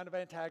say it to kind of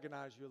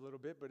antagonize you a little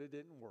bit, but it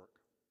didn't work.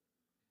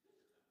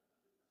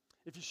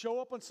 If you show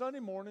up on Sunday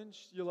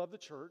mornings, you love the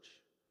church.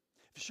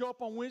 If you show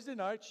up on Wednesday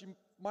nights, you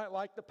might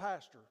like the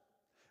pastor.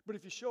 But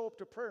if you show up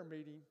to prayer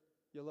meeting,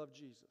 you love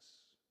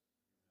Jesus.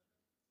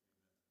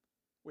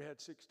 We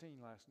had 16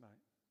 last night.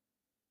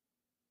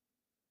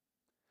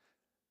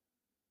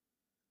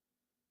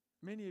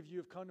 Many of you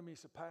have come to me and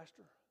said,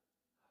 Pastor,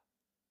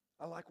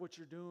 I like what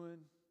you're doing.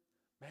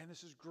 Man,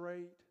 this is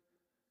great.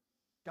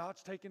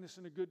 God's taking us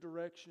in a good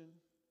direction.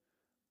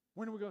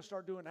 When are we going to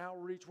start doing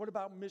outreach? What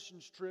about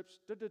missions trips?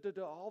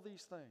 All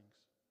these things.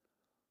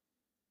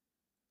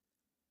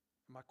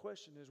 My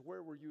question is,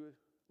 where were you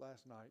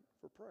last night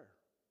for prayer?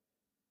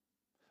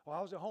 Well,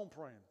 I was at home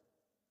praying.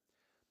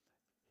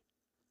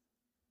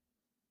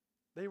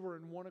 They were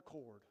in one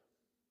accord.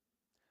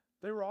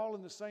 They were all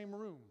in the same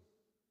room.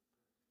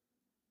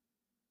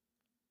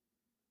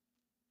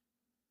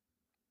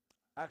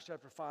 Acts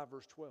chapter 5,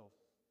 verse 12.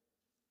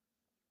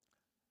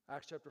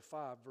 Acts chapter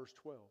 5, verse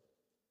 12.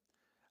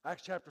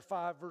 Acts chapter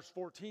 5, verse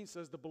 14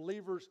 says the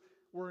believers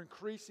were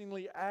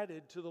increasingly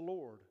added to the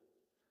Lord.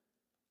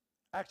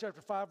 Acts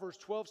chapter 5, verse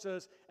 12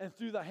 says, and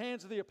through the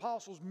hands of the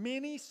apostles,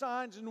 many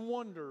signs and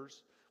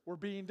wonders were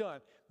being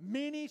done.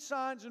 Many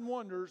signs and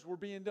wonders were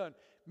being done.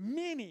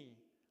 Many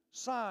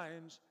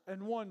signs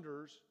and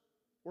wonders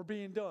were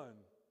being done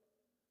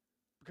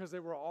because they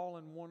were all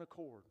in one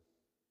accord.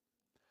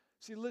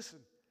 See, listen,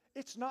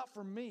 it's not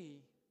for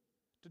me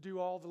to do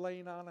all the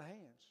laying on of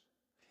hands.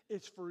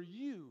 It's for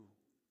you.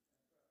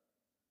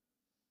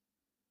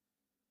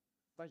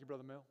 Thank you,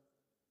 Brother Mel.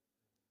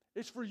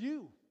 It's for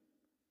you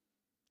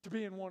to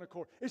be in one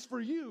accord. It's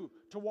for you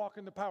to walk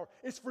in the power.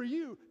 It's for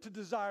you to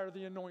desire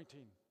the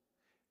anointing.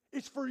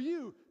 It's for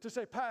you to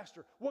say,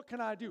 Pastor, what can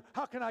I do?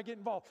 How can I get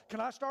involved? Can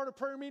I start a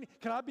prayer meeting?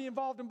 Can I be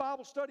involved in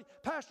Bible study?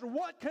 Pastor,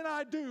 what can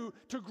I do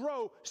to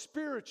grow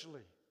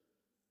spiritually?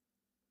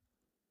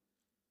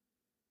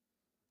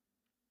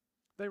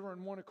 They were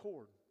in one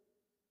accord.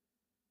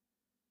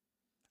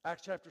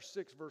 Acts chapter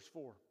 6, verse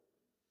 4.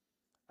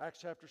 Acts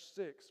chapter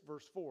 6,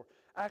 verse 4.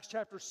 Acts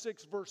chapter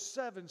 6, verse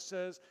 7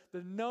 says,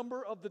 the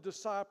number of the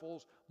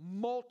disciples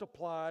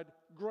multiplied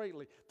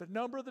greatly. The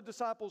number of the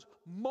disciples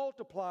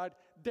multiplied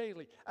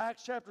daily.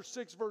 Acts chapter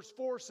 6, verse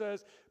 4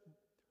 says,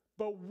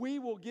 but we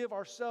will give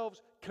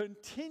ourselves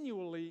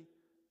continually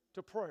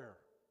to prayer.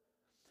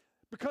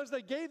 Because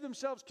they gave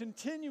themselves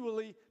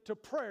continually to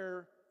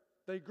prayer,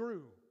 they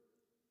grew.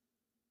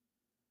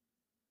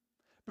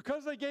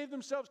 Because they gave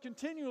themselves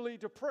continually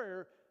to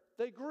prayer,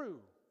 they grew.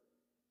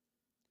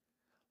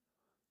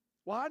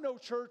 Well, I know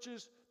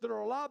churches that are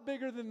a lot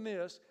bigger than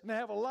this, and they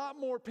have a lot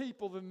more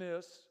people than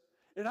this,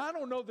 and I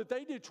don't know that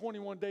they did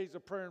 21 days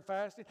of prayer and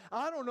fasting.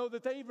 I don't know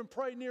that they even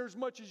pray near as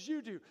much as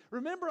you do.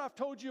 Remember, I've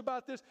told you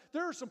about this.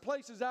 There are some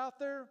places out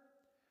there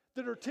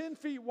that are 10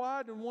 feet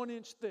wide and 1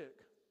 inch thick.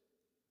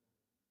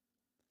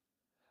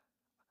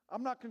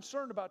 I'm not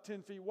concerned about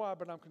 10 feet wide,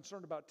 but I'm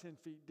concerned about 10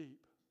 feet deep.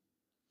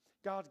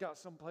 God's got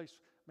some place,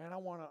 man, I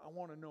want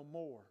to know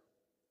more.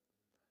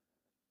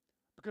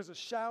 Because a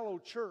shallow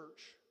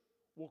church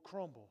will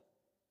crumble.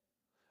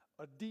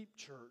 A deep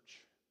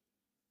church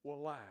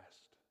will last.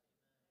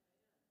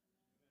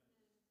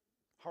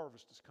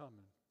 Harvest is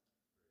coming.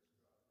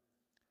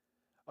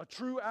 A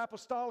true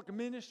apostolic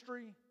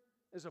ministry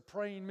is a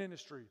praying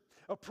ministry.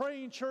 A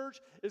praying church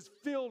is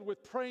filled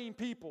with praying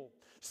people.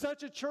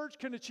 Such a church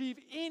can achieve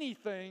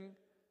anything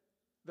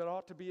that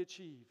ought to be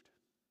achieved.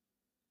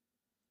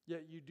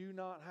 Yet you do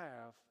not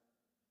have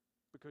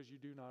because you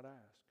do not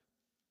ask.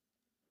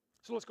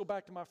 So let's go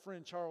back to my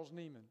friend Charles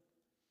Neiman.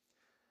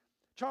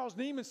 Charles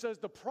Neiman says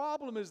the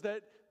problem is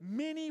that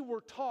many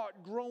were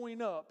taught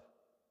growing up,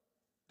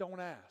 don't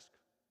ask.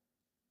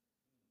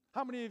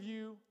 How many of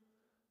you,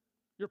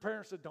 your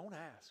parents said, don't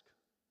ask?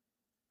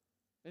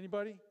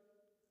 Anybody?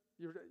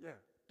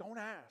 Don't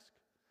ask.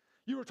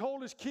 You were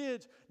told as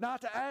kids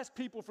not to ask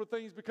people for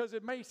things because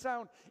it may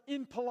sound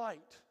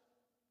impolite.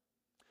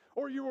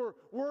 Or you were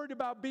worried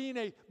about being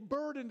a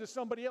burden to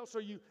somebody else, so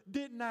you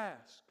didn't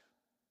ask.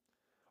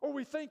 Or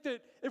we think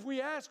that if we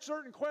ask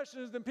certain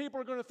questions, then people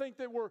are going to think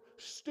that we're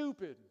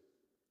stupid.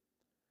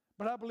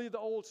 But I believe the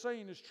old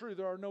saying is true.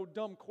 There are no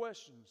dumb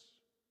questions.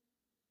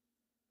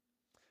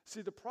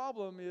 See, the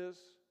problem is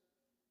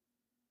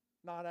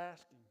not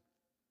asking.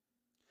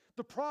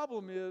 The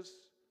problem is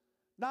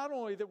not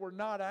only that we're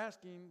not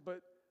asking,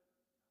 but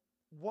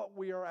what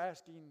we are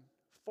asking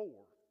for.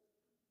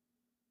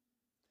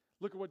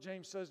 Look at what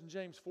James says in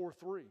James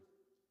 4:3.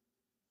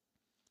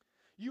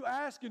 You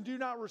ask and do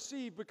not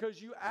receive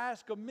because you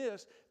ask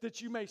amiss that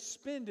you may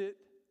spend it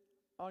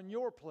on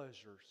your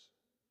pleasures.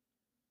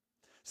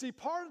 See,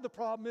 part of the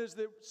problem is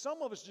that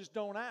some of us just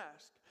don't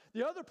ask.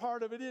 The other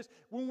part of it is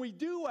when we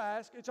do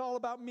ask, it's all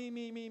about me,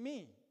 me, me,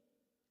 me.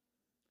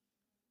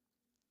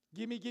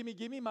 Gimme, gimme,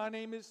 gimme. My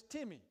name is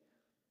Timmy.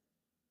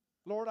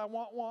 Lord, I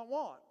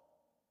want.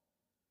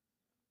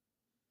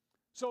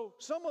 So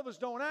some of us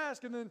don't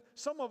ask, and then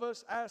some of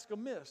us ask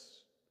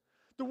amiss.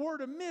 The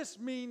word amiss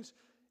means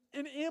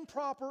in an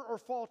improper or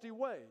faulty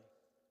way.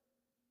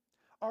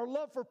 Our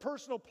love for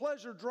personal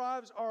pleasure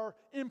drives our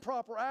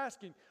improper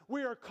asking.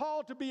 We are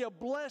called to be a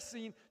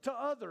blessing to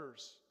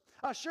others.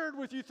 I shared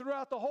with you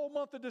throughout the whole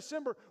month of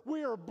December,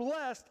 we are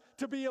blessed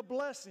to be a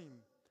blessing.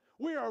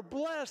 We are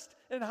blessed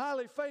and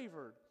highly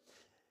favored.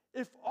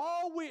 If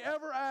all we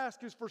ever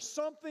ask is for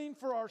something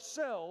for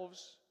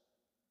ourselves,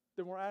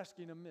 then we're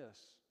asking amiss.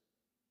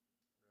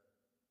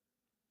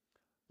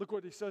 Look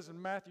what he says in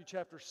Matthew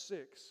chapter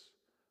 6,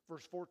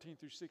 verse 14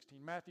 through 16.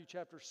 Matthew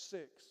chapter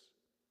 6,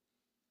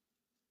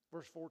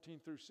 verse 14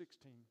 through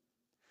 16.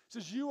 It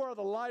says, you are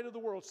the light of the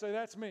world. Say,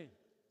 that's me.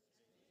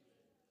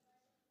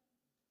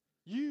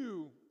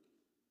 You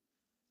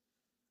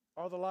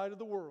are the light of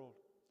the world.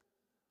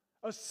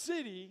 A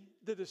city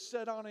that is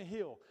set on a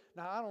hill.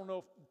 Now, I don't know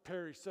if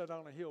Perry's set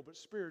on a hill, but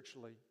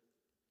spiritually,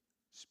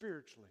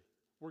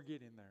 we're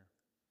getting there.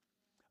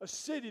 A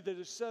city that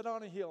is set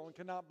on a hill and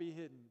cannot be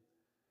hidden.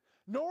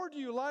 Nor do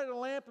you light a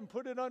lamp and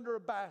put it under a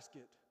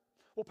basket.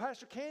 Well,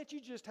 Pastor, can't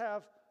you just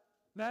have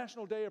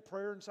National Day of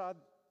Prayer inside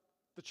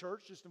the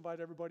church? Just invite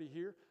everybody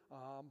here.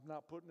 I'm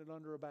not putting it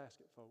under a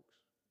basket, folks.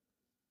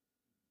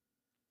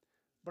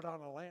 But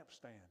on a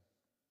lampstand.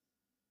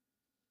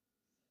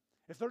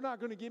 If they're not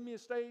going to give me a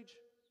stage,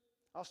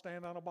 I'll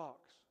stand on a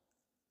box.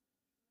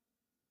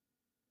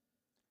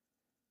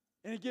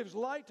 And it gives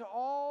light to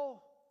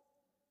all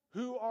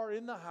who are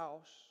in the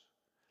house.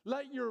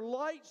 Let your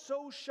light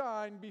so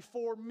shine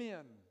before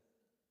men.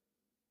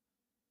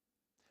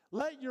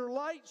 Let your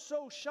light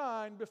so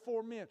shine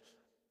before men.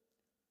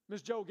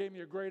 Miss Joe gave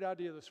me a great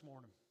idea this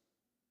morning.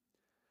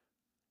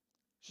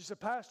 She said,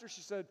 Pastor,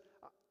 she said,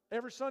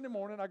 every Sunday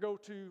morning I go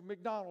to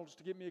McDonald's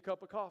to get me a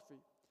cup of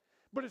coffee.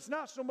 But it's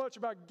not so much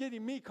about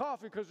getting me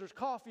coffee because there's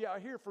coffee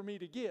out here for me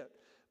to get.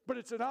 But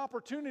it's an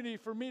opportunity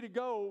for me to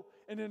go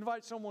and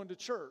invite someone to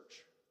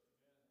church.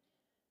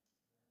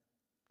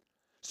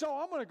 So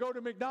I'm going to go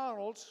to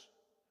McDonald's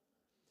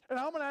and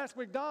I'm going to ask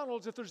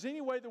McDonald's if there's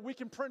any way that we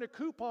can print a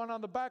coupon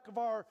on the back of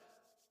our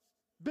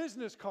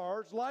business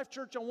cards, Life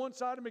Church on one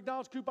side and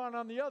McDonald's coupon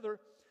on the other,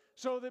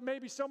 so that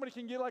maybe somebody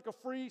can get like a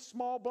free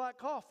small black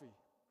coffee.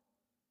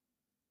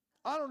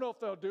 I don't know if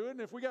they'll do it, and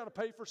if we got to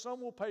pay for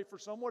some, we'll pay for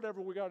some,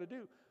 whatever we got to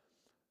do.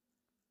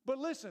 But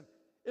listen,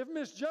 if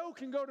Miss Joe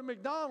can go to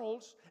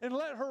McDonald's and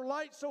let her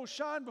light so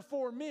shine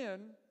before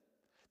men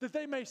that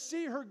they may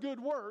see her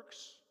good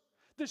works,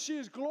 that she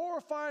is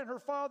glorifying her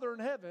Father in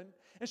heaven,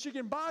 and she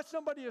can buy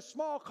somebody a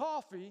small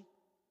coffee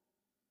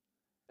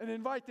and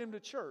invite them to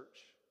church,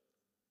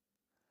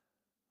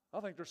 I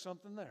think there's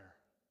something there.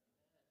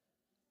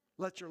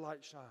 Let your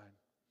light shine.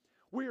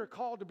 We are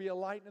called to be a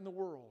light in the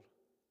world,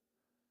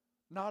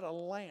 not a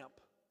lamp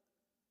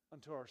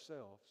unto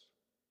ourselves.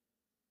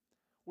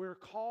 We're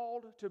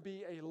called to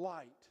be a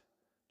light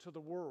to the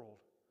world,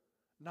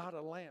 not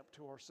a lamp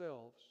to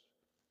ourselves.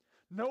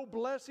 No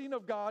blessing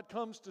of God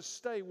comes to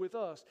stay with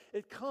us.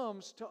 It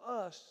comes to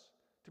us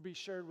to be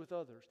shared with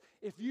others.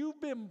 If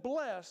you've been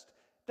blessed,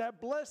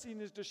 that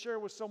blessing is to share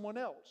with someone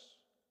else.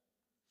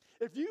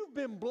 If you've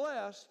been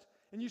blessed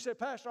and you say,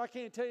 Pastor, I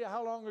can't tell you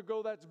how long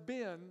ago that's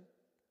been,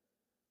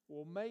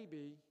 well,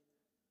 maybe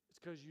it's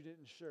because you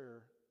didn't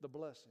share the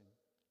blessing.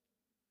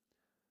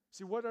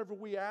 See, whatever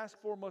we ask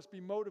for must be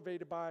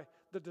motivated by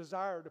the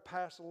desire to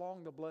pass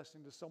along the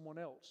blessing to someone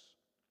else.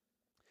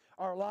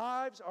 Our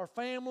lives, our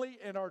family,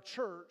 and our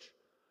church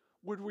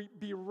would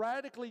be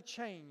radically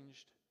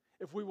changed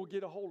if we will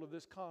get a hold of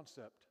this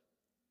concept.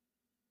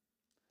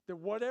 That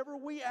whatever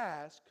we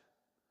ask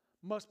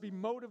must be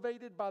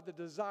motivated by the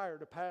desire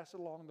to pass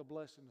along the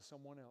blessing to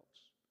someone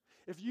else.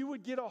 If you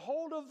would get a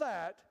hold of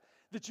that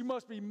you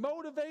must be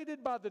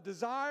motivated by the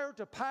desire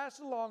to pass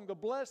along the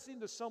blessing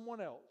to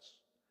someone else,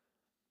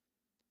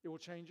 it will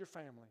change your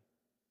family.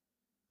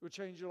 It will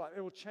change your life.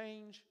 It will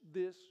change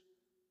this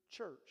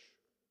church.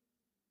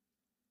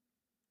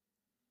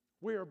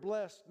 We are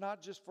blessed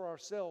not just for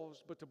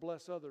ourselves, but to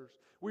bless others.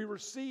 We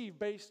receive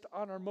based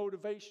on our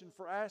motivation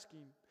for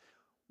asking.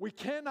 We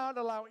cannot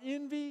allow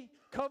envy,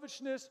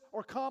 covetousness,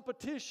 or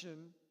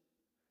competition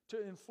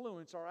to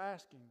influence our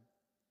asking.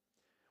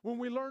 When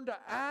we learn to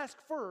ask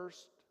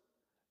first,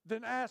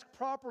 then ask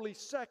properly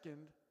second,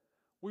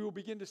 we will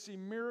begin to see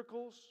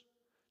miracles,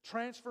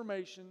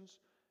 transformations,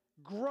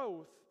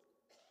 growth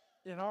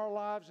in our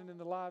lives and in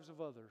the lives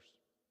of others.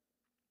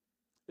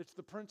 It's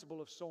the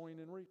principle of sowing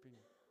and reaping.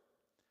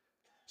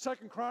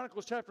 2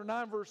 Chronicles chapter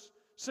 9 verse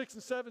 6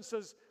 and 7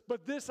 says,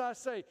 but this I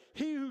say,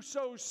 he who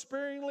sows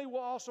sparingly will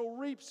also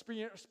reap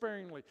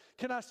sparingly.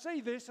 Can I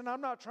say this? And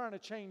I'm not trying to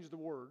change the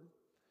word,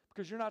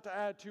 because you're not to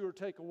add to or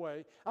take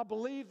away. I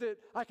believe that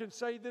I can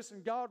say this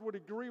and God would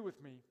agree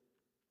with me.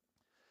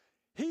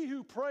 He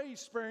who prays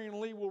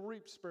sparingly will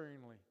reap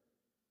sparingly.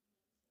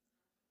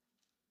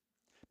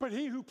 But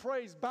he who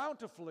prays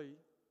bountifully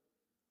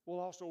will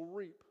also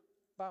reap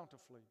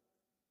bountifully.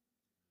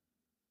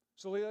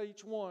 So let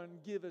each one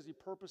give as he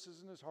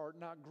purposes in his heart,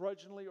 not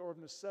grudgingly or of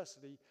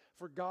necessity,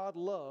 for God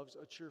loves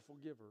a cheerful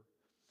giver.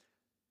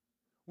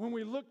 When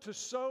we look to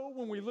sow,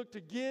 when we look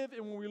to give,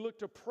 and when we look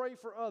to pray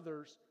for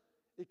others,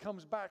 it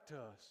comes back to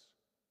us.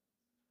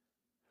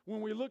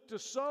 When we look to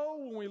sow,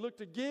 when we look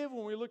to give,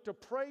 when we look to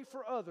pray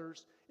for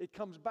others, it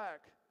comes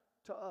back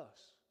to us.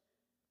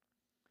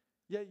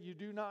 Yet you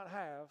do not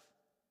have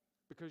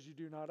because you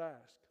do not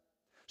ask.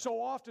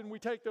 So often we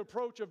take the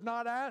approach of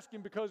not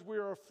asking because we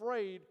are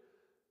afraid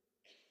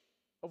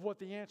of what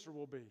the answer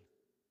will be.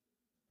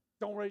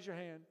 Don't raise your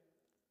hand.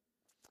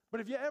 But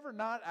have you ever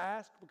not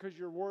asked because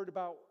you're worried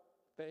about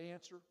the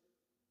answer?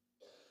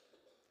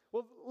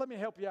 Well, let me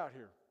help you out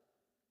here.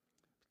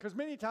 Because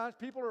many times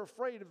people are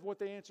afraid of what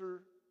the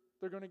answer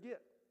they're going to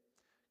get.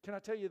 Can I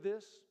tell you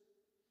this?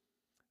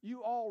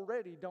 You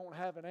already don't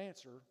have an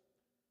answer,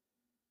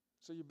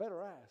 so you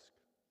better ask.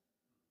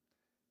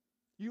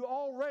 You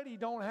already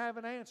don't have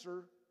an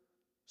answer,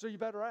 so you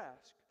better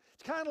ask.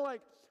 It's kind of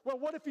like, well,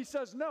 what if he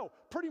says no?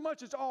 Pretty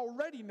much it's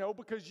already no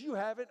because you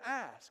haven't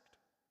asked.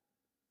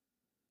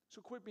 So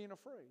quit being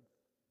afraid.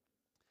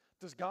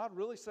 Does God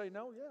really say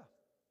no? Yeah.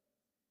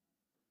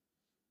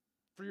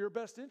 For your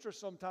best interest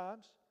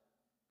sometimes,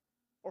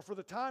 or for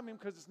the timing,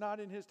 because it's not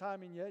in his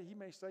timing yet, he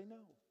may say no.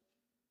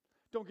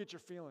 Don't get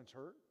your feelings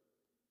hurt.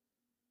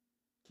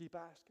 Keep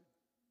asking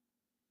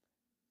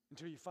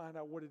until you find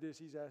out what it is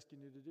he's asking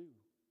you to do.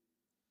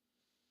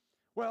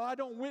 Well, I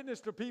don't witness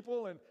to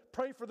people and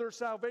pray for their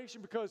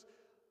salvation because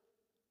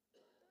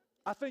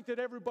I think that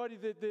everybody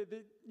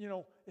that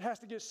has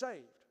to get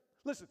saved.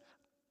 Listen,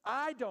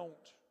 I don't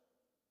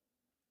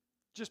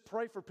just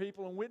pray for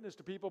people and witness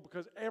to people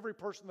because every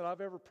person that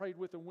I've ever prayed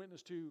with and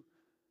witnessed to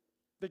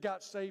that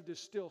got saved is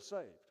still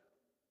saved.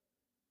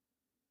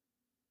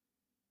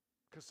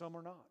 Because some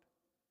are not.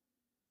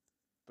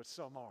 But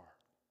some are.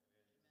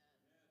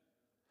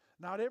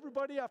 Not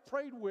everybody I've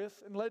prayed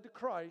with and led to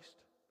Christ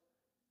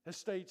has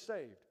stayed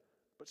saved.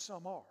 But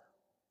some are.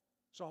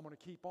 So I'm going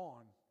to keep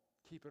on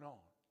keeping on.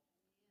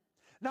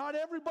 Not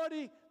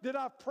everybody that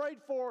I've prayed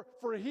for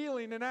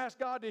healing and asked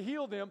God to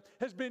heal them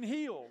has been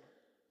healed.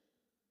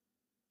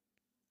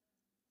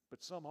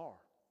 But some are.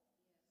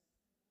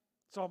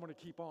 So I'm going to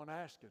keep on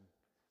asking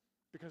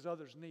because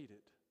others need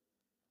it.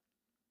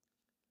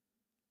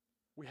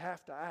 We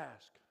have to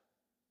ask.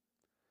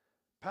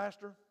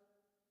 Pastor,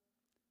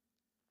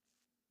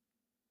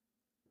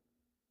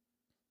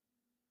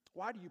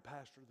 why do you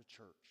pastor the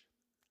church?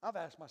 I've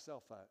asked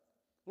myself that.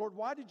 Lord,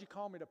 why did you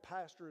call me to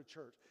pastor a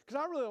church?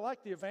 Because I really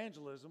like the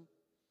evangelism.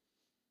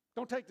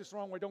 Don't take this the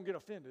wrong way. Don't get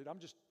offended.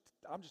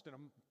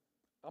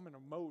 I'm in a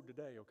mode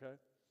today, okay?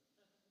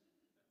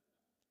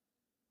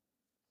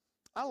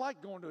 I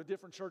like going to a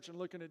different church and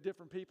looking at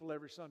different people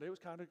every Sunday. It was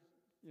kind of,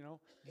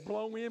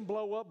 blow in,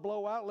 blow up,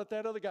 blow out. Let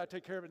that other guy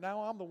take care of it.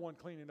 Now I'm the one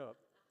cleaning up.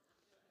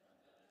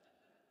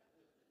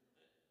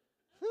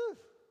 Whew.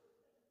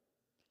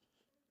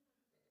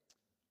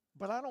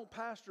 But I don't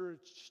pastor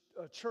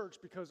a church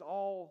because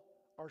all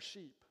are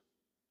sheep.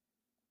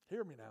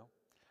 Hear me now.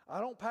 I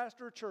don't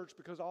pastor a church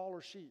because all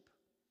are sheep.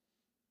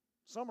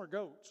 Some are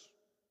goats.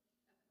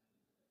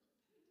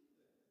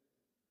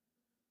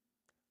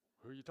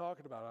 Who are you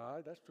talking about? All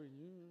right, that's between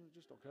you,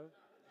 just okay.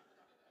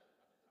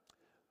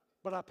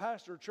 But I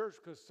pastor a church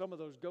because some of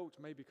those goats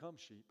may become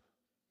sheep.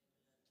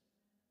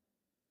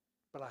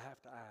 But I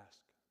have to ask.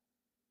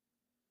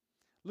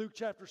 Luke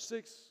chapter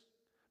 6,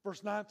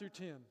 verse 9 through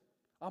 10.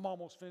 I'm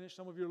almost finished.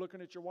 Some of you are looking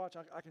at your watch.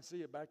 I can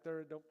see it back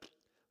there. All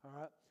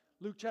right.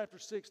 Luke chapter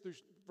 6, through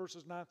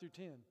verses 9 through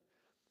 10.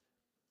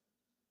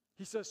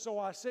 He says, so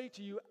I say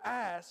to you,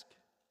 ask,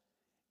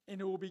 and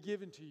it will be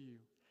given to you.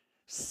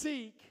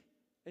 Seek,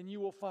 and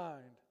you will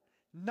find.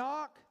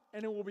 Knock,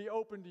 and it will be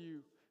opened to you.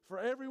 For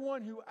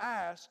everyone who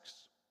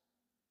asks,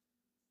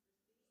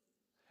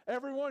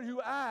 everyone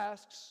who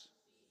asks,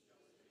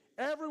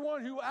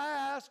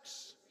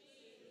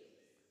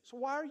 so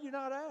why are you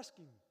not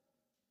asking?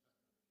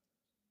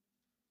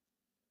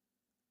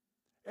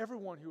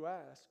 Everyone who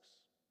asks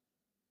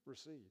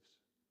receives.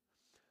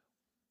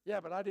 Yeah,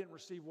 but I didn't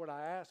receive what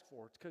I asked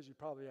for. It's because you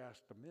probably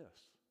asked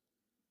amiss.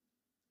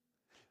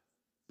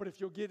 But if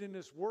you'll get in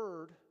this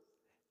Word,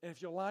 and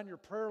if you'll line your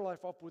prayer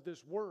life up with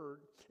this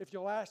Word, if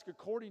you'll ask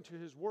according to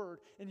His Word,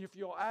 and if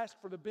you'll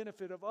ask for the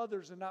benefit of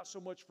others and not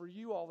so much for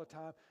you all the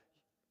time,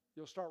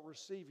 you'll start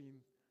receiving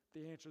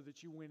the answer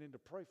that you went in to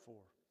pray for.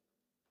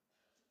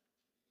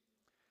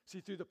 See,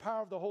 through the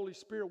power of the Holy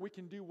Spirit, we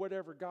can do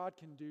whatever God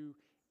can do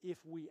if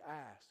we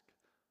ask.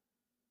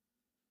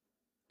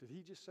 Did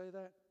he just say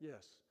that?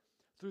 Yes.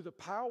 Through the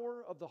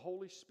power of the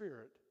Holy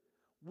Spirit,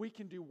 we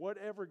can do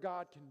whatever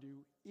God can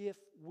do if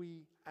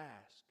we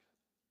ask.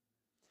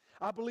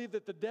 I believe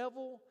that the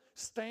devil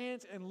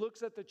stands and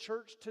looks at the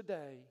church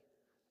today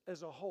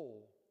as a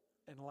whole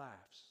and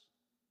laughs.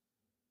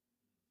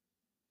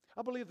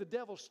 I believe the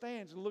devil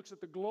stands and looks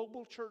at the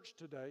global church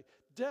today,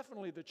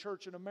 definitely the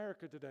church in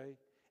America today,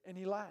 and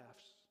he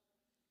laughs.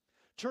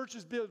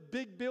 Churches build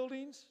big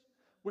buildings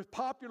with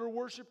popular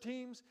worship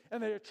teams,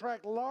 and they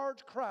attract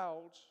large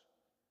crowds,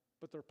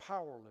 but they're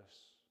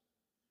powerless.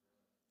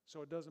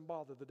 So it doesn't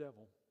bother the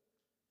devil.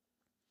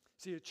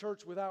 See, a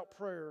church without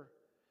prayer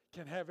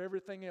can have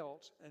everything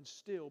else and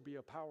still be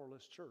a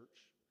powerless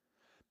church.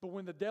 But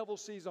when the devil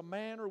sees a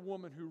man or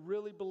woman who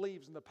really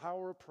believes in the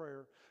power of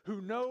prayer, who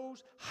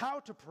knows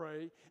how to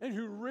pray, and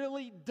who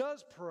really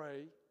does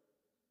pray,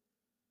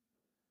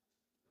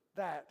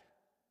 that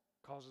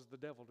causes the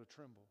devil to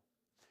tremble.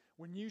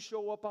 When you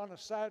show up on a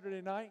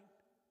Saturday night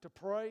to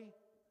pray,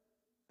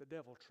 the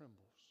devil trembles.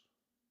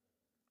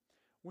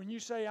 When you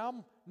say,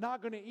 I'm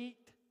not going to eat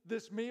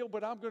this meal,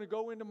 but I'm going to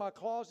go into my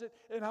closet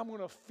and I'm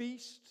going to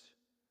feast,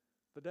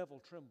 the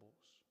devil trembles.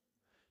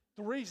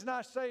 The reason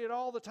I say it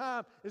all the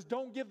time is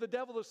don't give the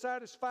devil the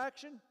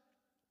satisfaction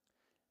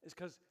is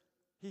because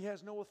he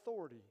has no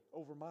authority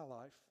over my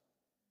life.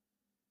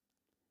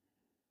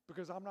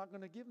 Because I'm not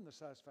going to give him the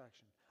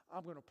satisfaction.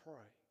 I'm going to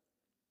pray.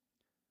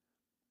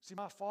 See,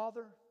 my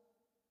Father,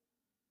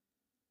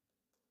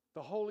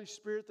 the Holy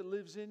Spirit that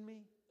lives in me,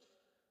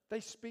 they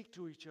speak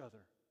to each other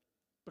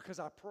because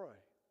I pray.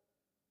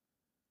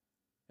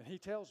 And He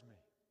tells me,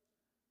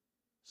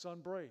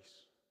 son,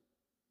 brace.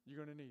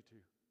 You're going to need to.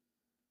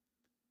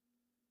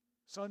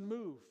 Son,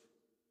 move.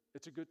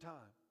 It's a good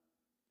time.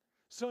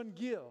 Son,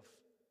 give.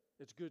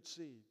 It's good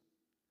seed.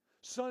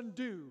 Son,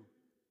 do,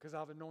 because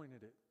I've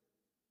anointed it.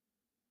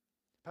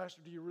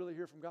 Pastor, do you really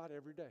hear from God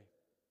every day?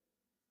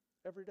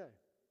 Every day.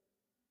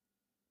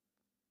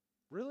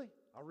 Really?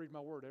 I read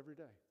my word every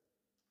day.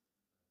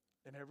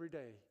 And every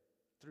day,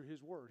 through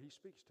His word, He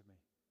speaks to me.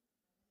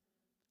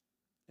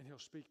 And He'll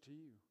speak to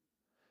you.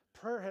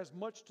 Prayer has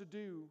much to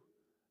do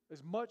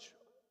as much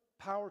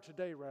power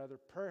today,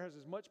 prayer has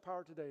as much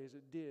power today as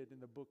it did in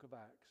the book of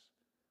Acts.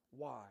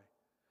 Why?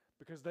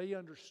 Because they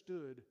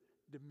understood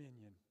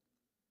dominion.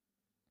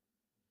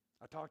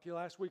 I talked to you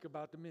last week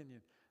about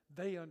dominion.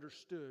 They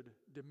understood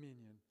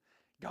dominion.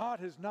 God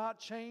has not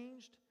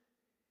changed.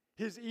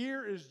 His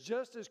ear is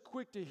just as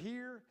quick to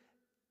hear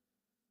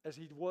as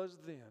he was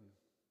then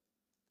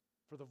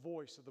for the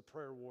voice of the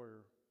prayer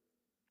warrior.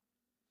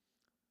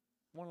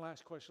 One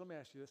last question. Let me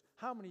ask you this.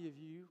 How many of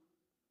you,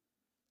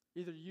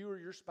 either you or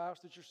your spouse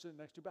that you're sitting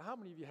next to, but how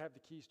many of you have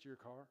the keys to your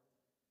car?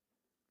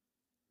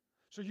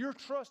 So you're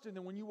trusting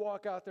that when you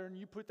walk out there and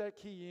you put that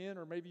key in,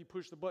 or maybe you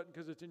push the button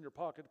because it's in your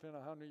pocket, depending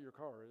on how new your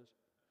car is.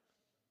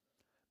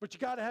 But you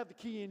got to have the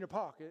key in your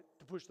pocket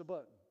to push the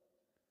button.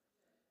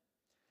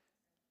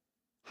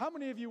 How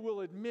many of you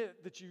will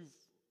admit that you've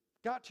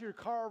got to your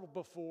car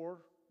before,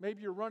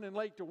 maybe you're running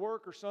late to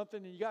work or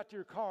something, and you got to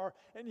your car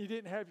and you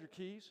didn't have your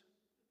keys?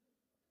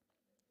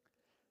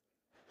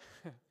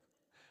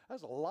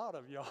 That's a lot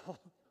of y'all.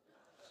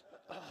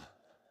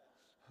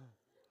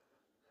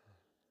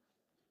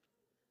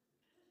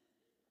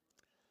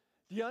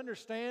 Do you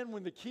understand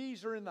when the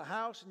keys are in the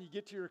house and you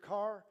get to your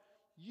car,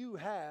 you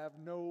have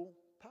no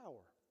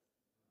power?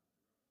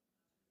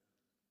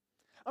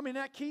 I mean,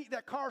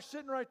 that car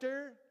sitting right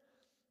there,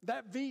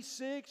 that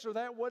V6 or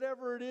that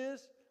whatever it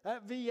is,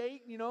 that V8,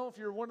 if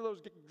you're one of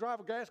those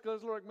drive a gas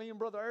guzzler like me and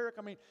Brother Eric,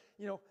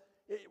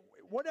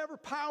 whatever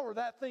power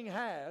that thing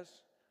has,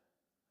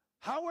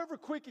 however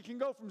quick it can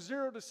go from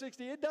 0 to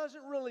 60, it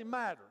doesn't really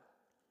matter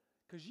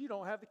because you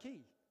don't have the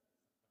key.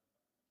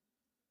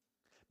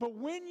 But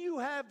when you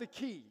have the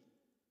key,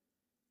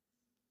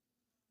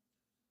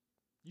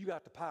 you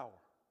got the power.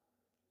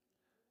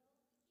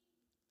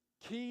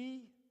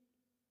 Key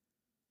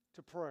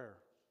to prayer,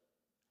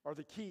 or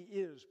the key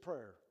is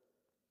prayer.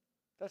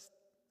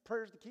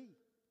 Prayer's the key.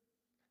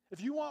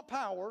 If you want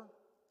power,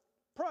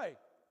 pray.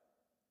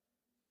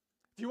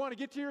 If you want to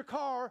get to your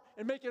car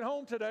and make it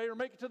home today or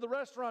make it to the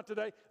restaurant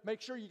today,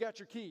 make sure you got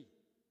your key.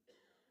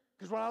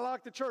 Because when I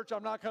lock the church,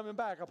 I'm not coming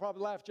back. I'll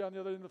probably laugh at you on the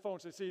other end of the phone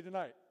and say, see you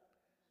tonight.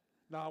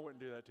 No, I wouldn't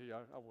do that to you.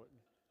 I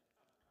wouldn't.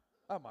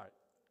 I might.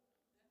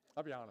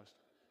 I'll be honest.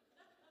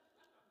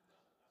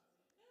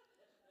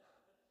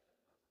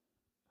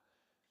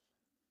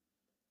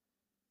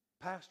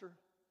 Pastor,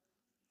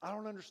 I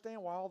don't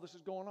understand why all this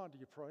is going on. Do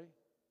you pray?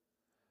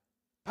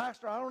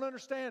 Pastor, I don't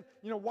understand,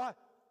 why.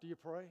 Do you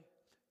pray?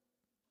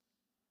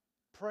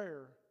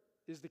 Prayer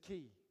is the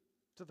key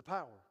to the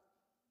power.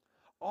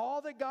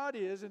 All that God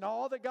is and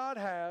all that God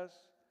has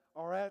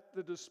are at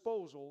the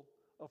disposal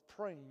of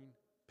praying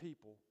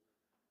people.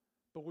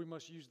 But we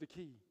must use the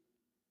key.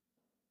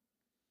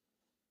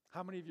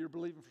 How many of you are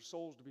believing for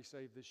souls to be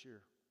saved this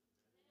year?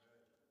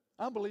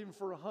 I'm believing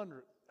for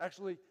 100.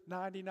 Actually,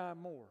 99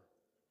 more.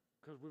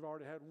 Because we've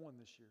already had one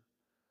this year.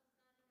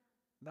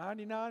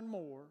 99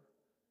 more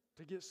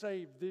to get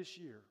saved this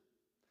year.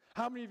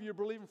 How many of you are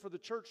believing for the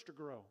church to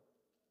grow?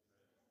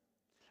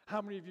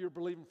 How many of you are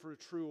believing for a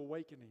true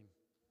awakening?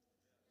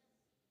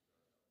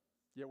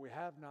 Yet we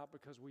have not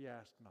because we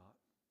ask not.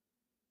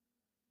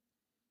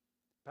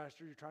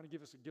 Pastor, you're trying to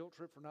give us a guilt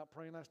trip for not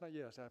praying last night?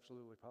 Yes,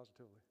 absolutely,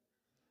 positively.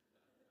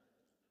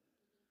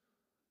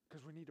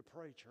 Because we need to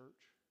pray,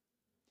 church.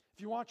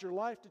 If you want your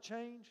life to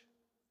change,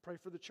 pray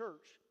for the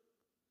church.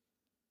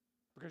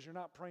 Because you're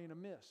not praying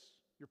amiss.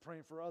 You're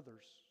praying for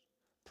others.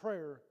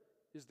 Prayer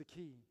is the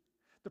key.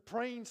 The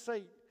praying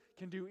saint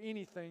can do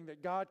anything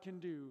that God can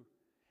do.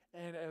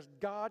 And as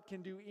God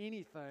can do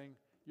anything,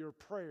 your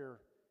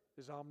prayer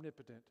is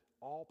omnipotent,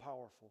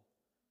 all-powerful.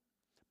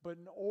 But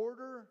in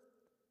order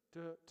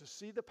to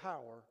see the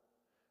power,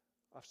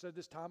 I've said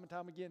this time and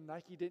time again,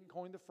 Nike didn't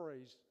coin the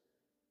phrase,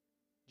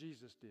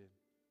 Jesus did.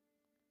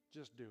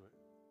 Just do it.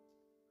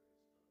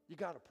 You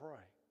got to pray.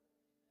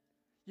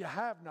 You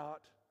have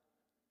not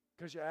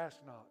because you ask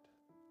not.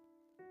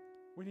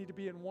 We need to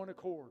be in one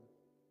accord.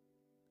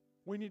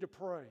 We need to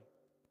pray.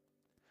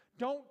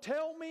 Don't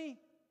tell me,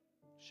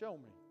 show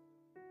me.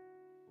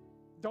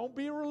 Don't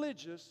be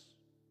religious.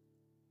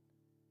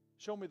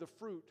 Show me the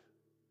fruit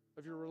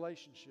of your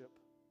relationship.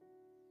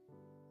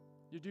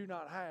 You do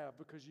not have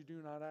because you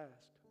do not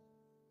ask.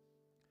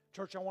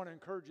 Church, I want to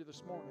encourage you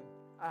this morning.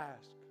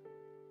 Ask.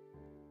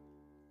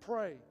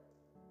 Pray.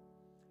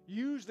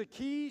 Use the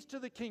keys to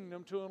the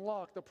kingdom to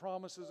unlock the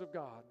promises of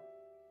God.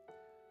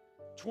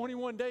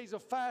 21 days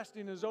of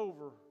fasting is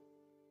over.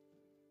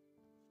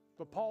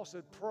 But Paul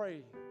said,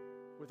 pray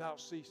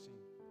without ceasing.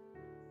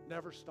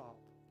 Never stop.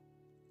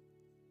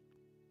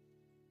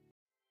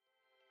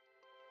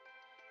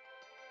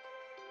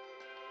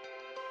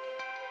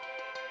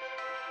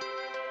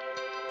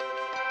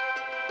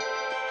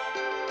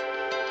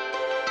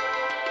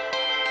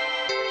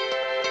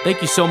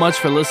 Thank you so much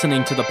for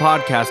listening to the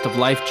podcast of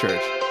Life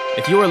Church.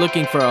 If you are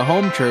looking for a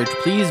home church,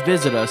 please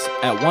visit us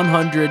at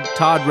 100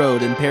 Todd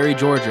Road in Perry,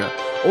 Georgia,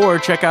 or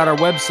check out our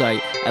website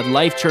at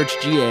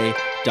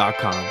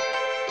lifechurchga.com.